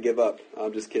 I give up.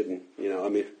 I'm just kidding. I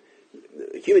mean,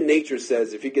 human nature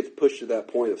says if you get pushed to that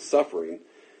point of suffering,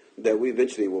 that we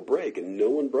eventually will break, and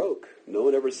no one broke. No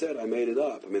one ever said, I made it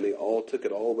up. I mean, they all took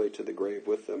it all the way to the grave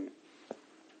with them.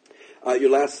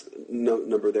 Your last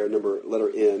number there,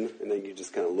 letter N, and then you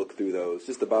just kind of look through those.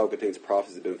 Just the Bible contains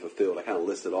prophecies that have been fulfilled. I kind of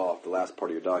listed off the last part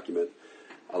of your document.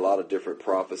 A lot of different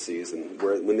prophecies and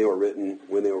when they were written,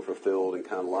 when they were fulfilled, and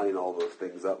kind of lining all those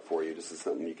things up for you. Just as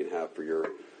something you can have for your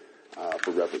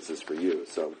for references for you.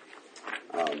 So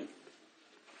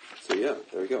yeah,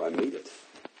 there we go. I made it.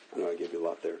 I know I gave you a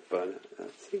lot there, but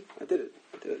see, I did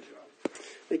it.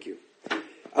 Thank you.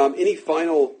 Any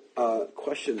final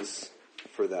questions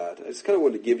for that? I just kind of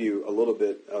wanted to give you a little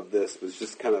bit of this. Was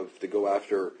just kind of to go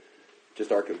after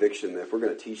just our conviction that if we're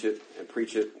going to teach it and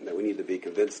preach it, that we need to be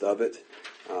convinced of it.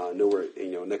 Know where,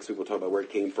 next week we'll talk about where it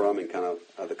came from and kind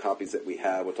of the copies that we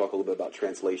have. We'll talk a little bit about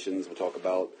translations. We'll talk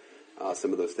about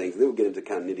some of those things. And then we'll get into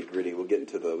kind of nitty gritty. We'll get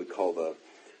into we call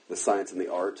the the science and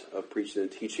the art of preaching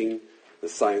and teaching. The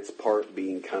science part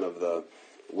being kind of the,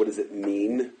 what does it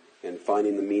mean, and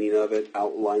finding the meaning of it,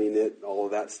 outlining it, all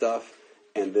of that stuff.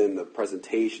 And then the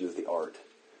presentation is the art.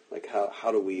 Like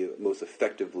how do we most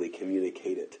effectively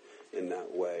communicate it in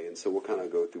that way? And so we'll kind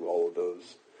of go through all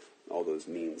those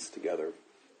means together.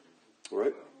 All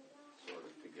right? Sort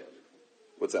of together.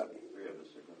 What's that? Three of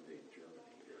us are going to be in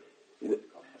Germany here.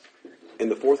 In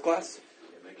the fourth class?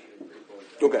 Yeah, make sure you record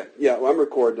that. Okay. Yeah, well, I'm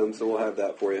recording them, so we'll have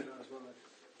that for you.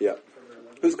 Yeah.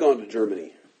 Who's gone to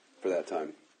Germany for that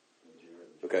time?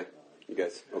 Okay. You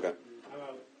guys? Okay. I'm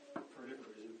out for a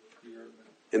different reason. Europe,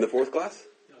 In the fourth class?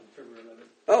 on February 11th.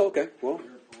 Oh, okay. Well,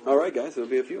 all right, guys. There'll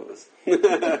be a few of us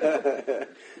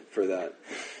for that.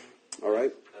 All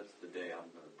right. That's the day I'm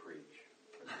going to preach.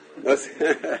 That's,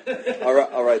 I'll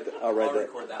write that.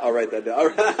 I'll write that down. All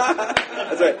right.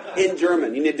 That's right. In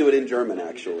German. You need to do it in German,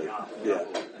 actually.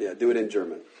 Yeah. Do it in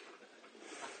German.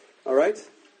 All right.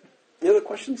 Any other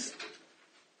questions?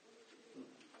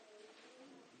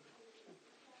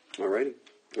 All righty.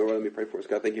 All right, let me pray for us.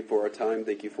 God, thank you for our time.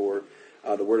 Thank you for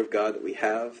the Word of God that we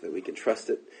have, that we can trust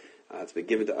it. It's been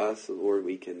given to us. Lord,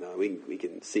 we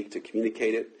can seek to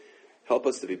communicate it. Help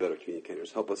us to be better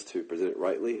communicators. Help us to present it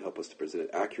rightly. Help us to present it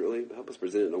accurately. Help us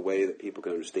present it in a way that people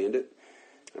can understand it.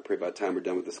 I pray by the time we're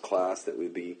done with this class that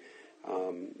we'd be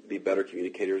better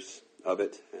communicators of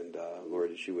it. And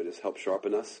Lord, that you would just help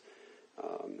sharpen us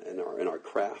in our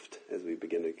craft as we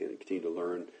begin to continue to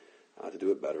learn to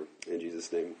do it better. In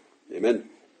Jesus' name, amen.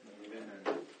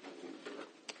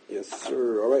 Yes,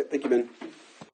 sir. All right. Thank you, Ben.